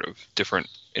whole herd of different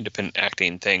independent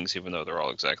acting things, even though they're all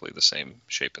exactly the same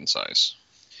shape and size.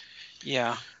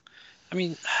 Yeah. I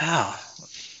mean, I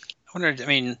wondered,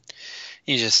 you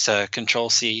just Control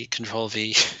C, Control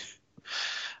V.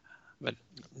 But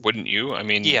wouldn't you? I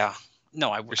mean, yeah.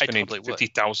 No, we're spending totally would.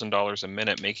 $50,000 a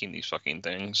minute making these fucking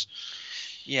things.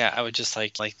 Yeah, I would just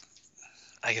like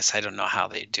I guess I don't know how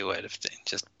they do it, if they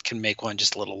just can make one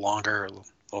just a little longer or a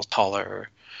little taller or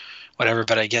whatever,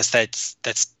 but I guess that's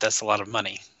a lot of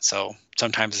money. So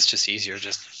sometimes it's just easier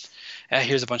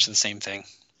here's a bunch of the same thing.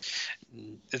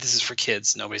 This is for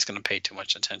kids. Nobody's going to pay too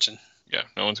much attention. Yeah,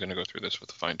 no one's going to go through this with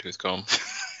a fine-tooth comb.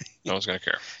 No one's going to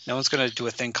care. No one's going to do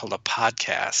a thing called a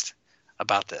podcast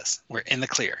about this. We're in the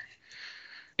clear.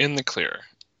 In the clear.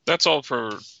 That's all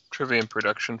for trivia and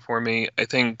production for me. I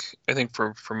think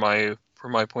from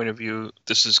my point of view,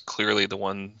 this is clearly the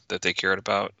one that they cared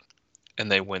about, and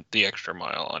they went the extra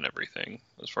mile on everything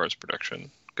as far as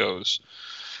production goes,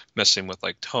 messing with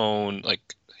like tone,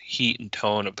 like heat and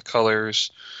tone of the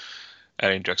colors,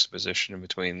 adding juxtaposition in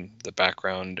between the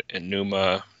background and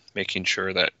Numa, making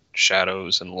sure that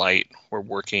shadows and light were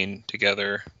working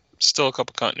together. Still a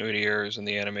couple continuity errors in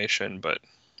the animation, but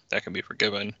that can be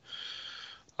forgiven.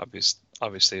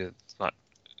 Obviously, it's not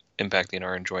impacting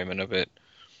our enjoyment of it.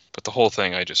 But the whole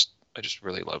thing, I just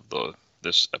really love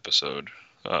this episode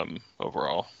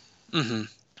overall. Mm-hmm.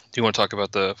 Do you want to talk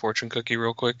about the fortune cookie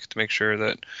real quick to make sure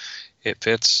that it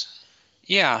fits?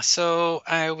 Yeah, so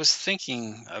I was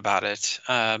thinking about it.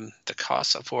 The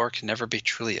cost of war can never be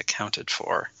truly accounted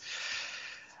for.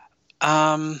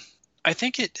 I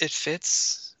think it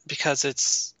fits because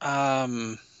it's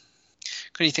when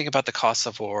you think about the cost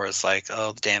of war as like,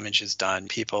 oh, the damage is done,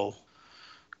 people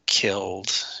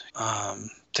killed,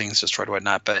 things destroyed,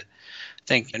 whatnot. But I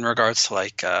think in regards to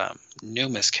like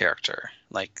Numa's character,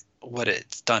 like what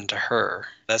it's done to her,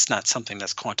 that's not something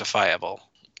that's quantifiable.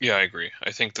 Yeah, I agree.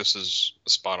 I think this is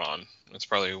spot on. It's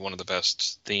probably one of the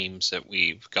best themes that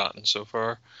we've gotten so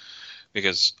far,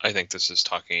 because I think this is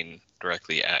talking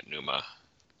directly at Numa,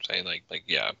 saying like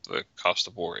yeah, the cost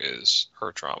of war is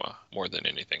her trauma more than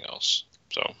anything else.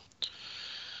 So,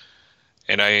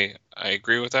 and I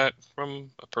agree with that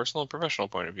from a personal and professional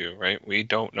point of view, right? We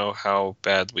don't know how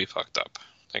bad we fucked up,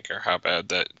 like, or how bad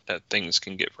that things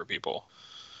can get for people,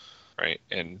 right?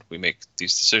 And we make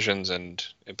these decisions and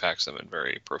impacts them in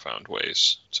very profound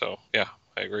ways. So yeah,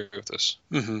 I agree with this.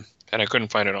 Mm-hmm. And I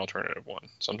couldn't find an alternative one.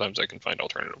 Sometimes I can find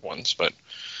alternative ones, but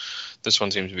this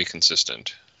one seems to be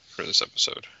consistent for this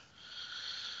episode.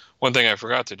 One thing I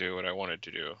forgot to do, what I wanted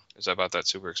to do, is I bought that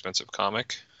super expensive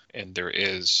comic, and there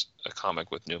is a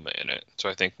comic with Numa in it. So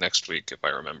I think next week, if I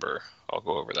remember, I'll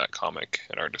go over that comic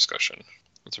in our discussion.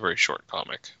 It's a very short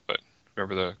comic, but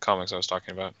remember the comics I was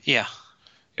talking about? Yeah.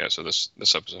 Yeah, so this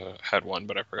episode had one,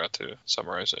 but I forgot to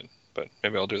summarize it. But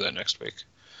maybe I'll do that next week.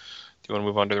 Do you want to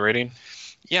move on to the rating?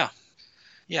 Yeah.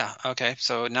 Yeah, okay.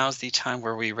 So now's the time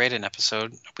where we rate an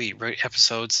episode. We rate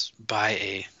episodes by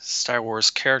a Star Wars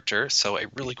character. So a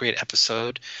really great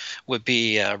episode would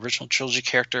be original trilogy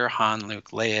character, Han,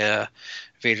 Luke, Leia,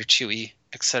 Vader, Chewie,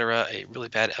 etc. A really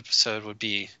bad episode would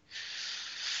be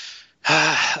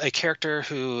a character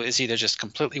who is either just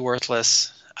completely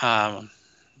worthless, so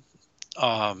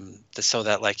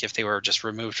that like if they were just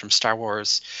removed from Star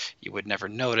Wars, you would never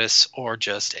notice, or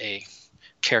just a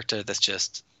character that's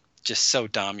just so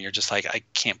dumb you're just like, I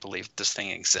can't believe this thing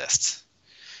exists.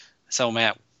 So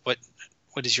Matt, what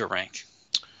is your rank?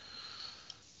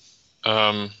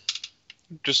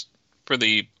 Just for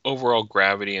the overall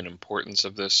gravity and importance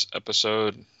of this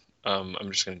episode, I'm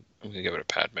gonna give it a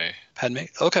Padme.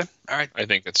 Okay, all right. I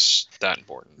think it's that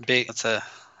important. Big. That's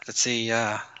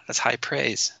high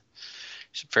praise.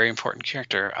 She's a very important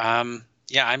character.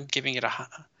 Yeah, I'm giving it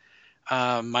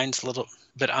a mine's a little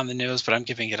bit on the nose, but I'm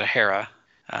giving it a Hera.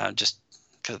 Just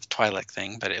because of the Twi'lek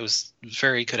thing, but it was a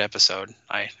very good episode.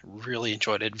 I really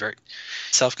enjoyed it. Very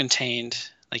self-contained.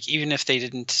 Like even if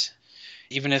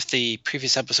the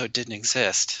previous episode didn't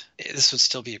exist, this would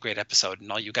still be a great episode.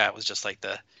 And all you got was just like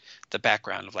the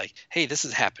background of like, hey, this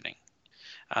is happening,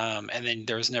 and then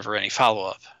there was never any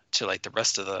follow-up to like the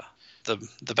rest of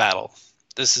the battle.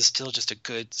 This is still just a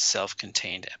good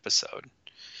self-contained episode,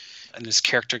 and there's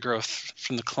character growth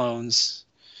from the clones.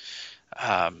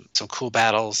 Some cool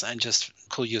battles and just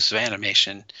cool use of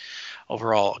animation.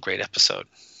 Overall, a great episode.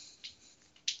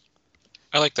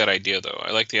 I like that idea, though.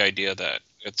 I like the idea that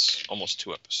it's almost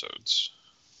 2 episodes.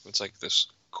 It's like this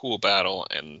cool battle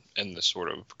and this sort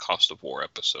of cost of war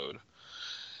episode.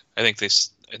 I think they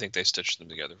stitched them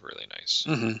together really nice.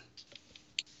 Mm-hmm.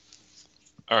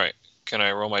 All right, can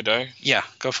I roll my die? Yeah,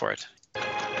 go for it.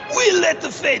 We'll let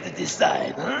the fate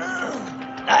decide, huh?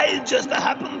 I just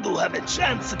happen to have a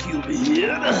chance cube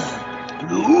here.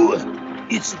 Blue,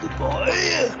 it's the boy.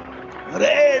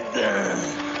 Red,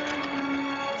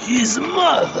 his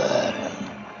mother.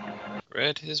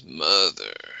 Red, his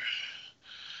mother.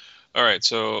 All right,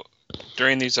 so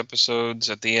during these episodes,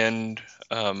 at the end,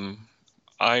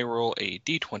 I roll a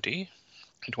d20,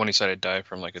 a 20-sided die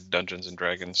from like a Dungeons and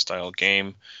Dragons style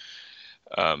game,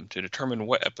 to determine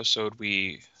what episode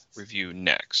we review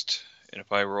next. And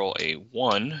if I roll a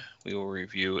 1, we will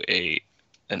review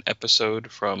an episode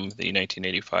from the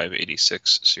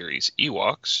 1985-86 series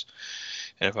Ewoks.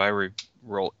 And if I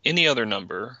roll any other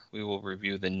number, we will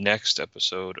review the next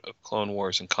episode of Clone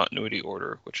Wars in continuity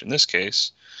order, which in this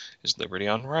case is Liberty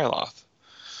on Ryloth.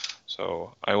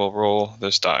 So I will roll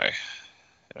this die,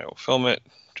 and I will film it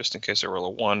just in case I roll a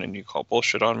 1 and you call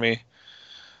bullshit on me.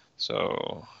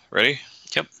 So, ready?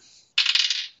 Yep.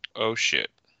 Oh shit.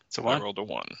 So 1? I rolled a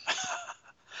 1.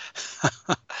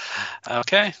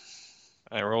 Okay.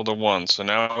 I rolled a 1, so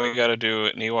now we got to do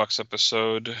an Ewoks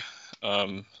episode. Let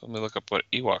me look up what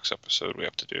Ewoks episode we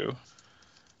have to do.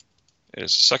 It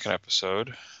is the second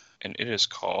episode, and it is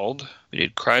called, we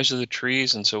did Cries of the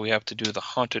Trees, and so we have to do the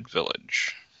Haunted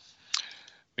Village.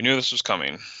 We knew this was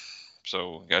coming,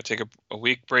 so we got to take a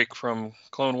week break from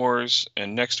Clone Wars,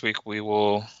 and next week we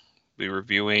will be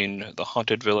reviewing the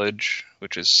Haunted Village,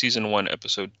 which is Season 1,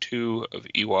 Episode 2 of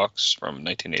Ewoks from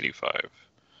 1985.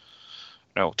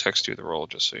 And I will text you the roll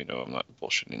just so you know I'm not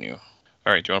bullshitting you.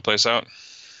 All right, do you want to play us out?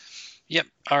 Yep.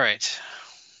 All right.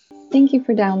 Thank you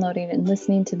for downloading and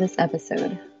listening to this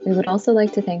episode. We would also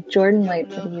like to thank Jordan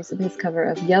Light for the use of his cover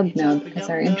of Yub Nub as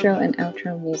our intro and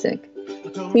outro music.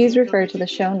 Please refer to the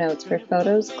show notes for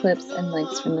photos, clips, and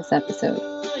links from this episode.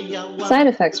 Side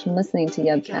effects from listening to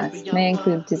Yubcast may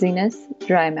include dizziness,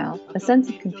 dry mouth, a sense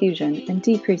of confusion, and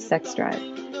decreased sex drive.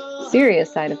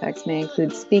 Serious side effects may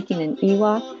include speaking in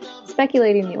Ewok,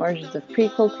 speculating the origins of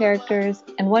prequel characters,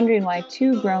 and wondering why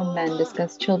two grown men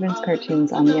discuss children's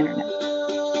cartoons on the internet.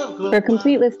 For a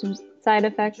complete list of side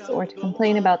effects or to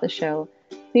complain about the show,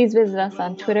 please visit us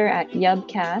on Twitter at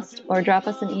Yubcast or drop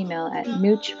us an email at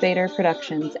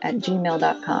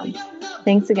noochvaderproductions@gmail.com.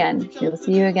 Thanks again. We will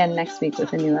see you again next week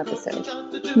with a new episode.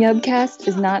 Yubcast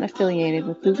is not affiliated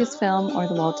with Lucasfilm or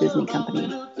the Walt Disney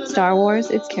Company. Star Wars,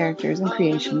 its characters, and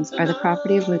creations are the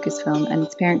property of Lucasfilm and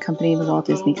its parent company, the Walt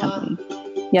Disney Company.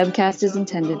 Yubcast is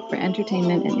intended for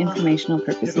entertainment and informational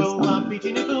purposes only.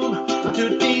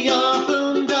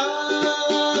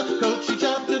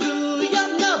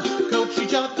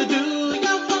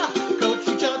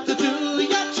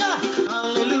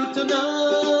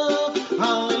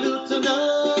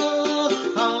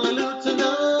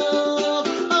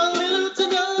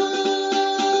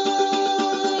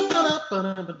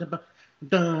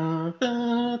 Dun,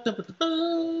 dun, dun, dun, dun, dun,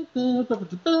 dun, dun, dun,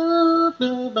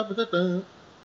 dun, dun, dun, dun.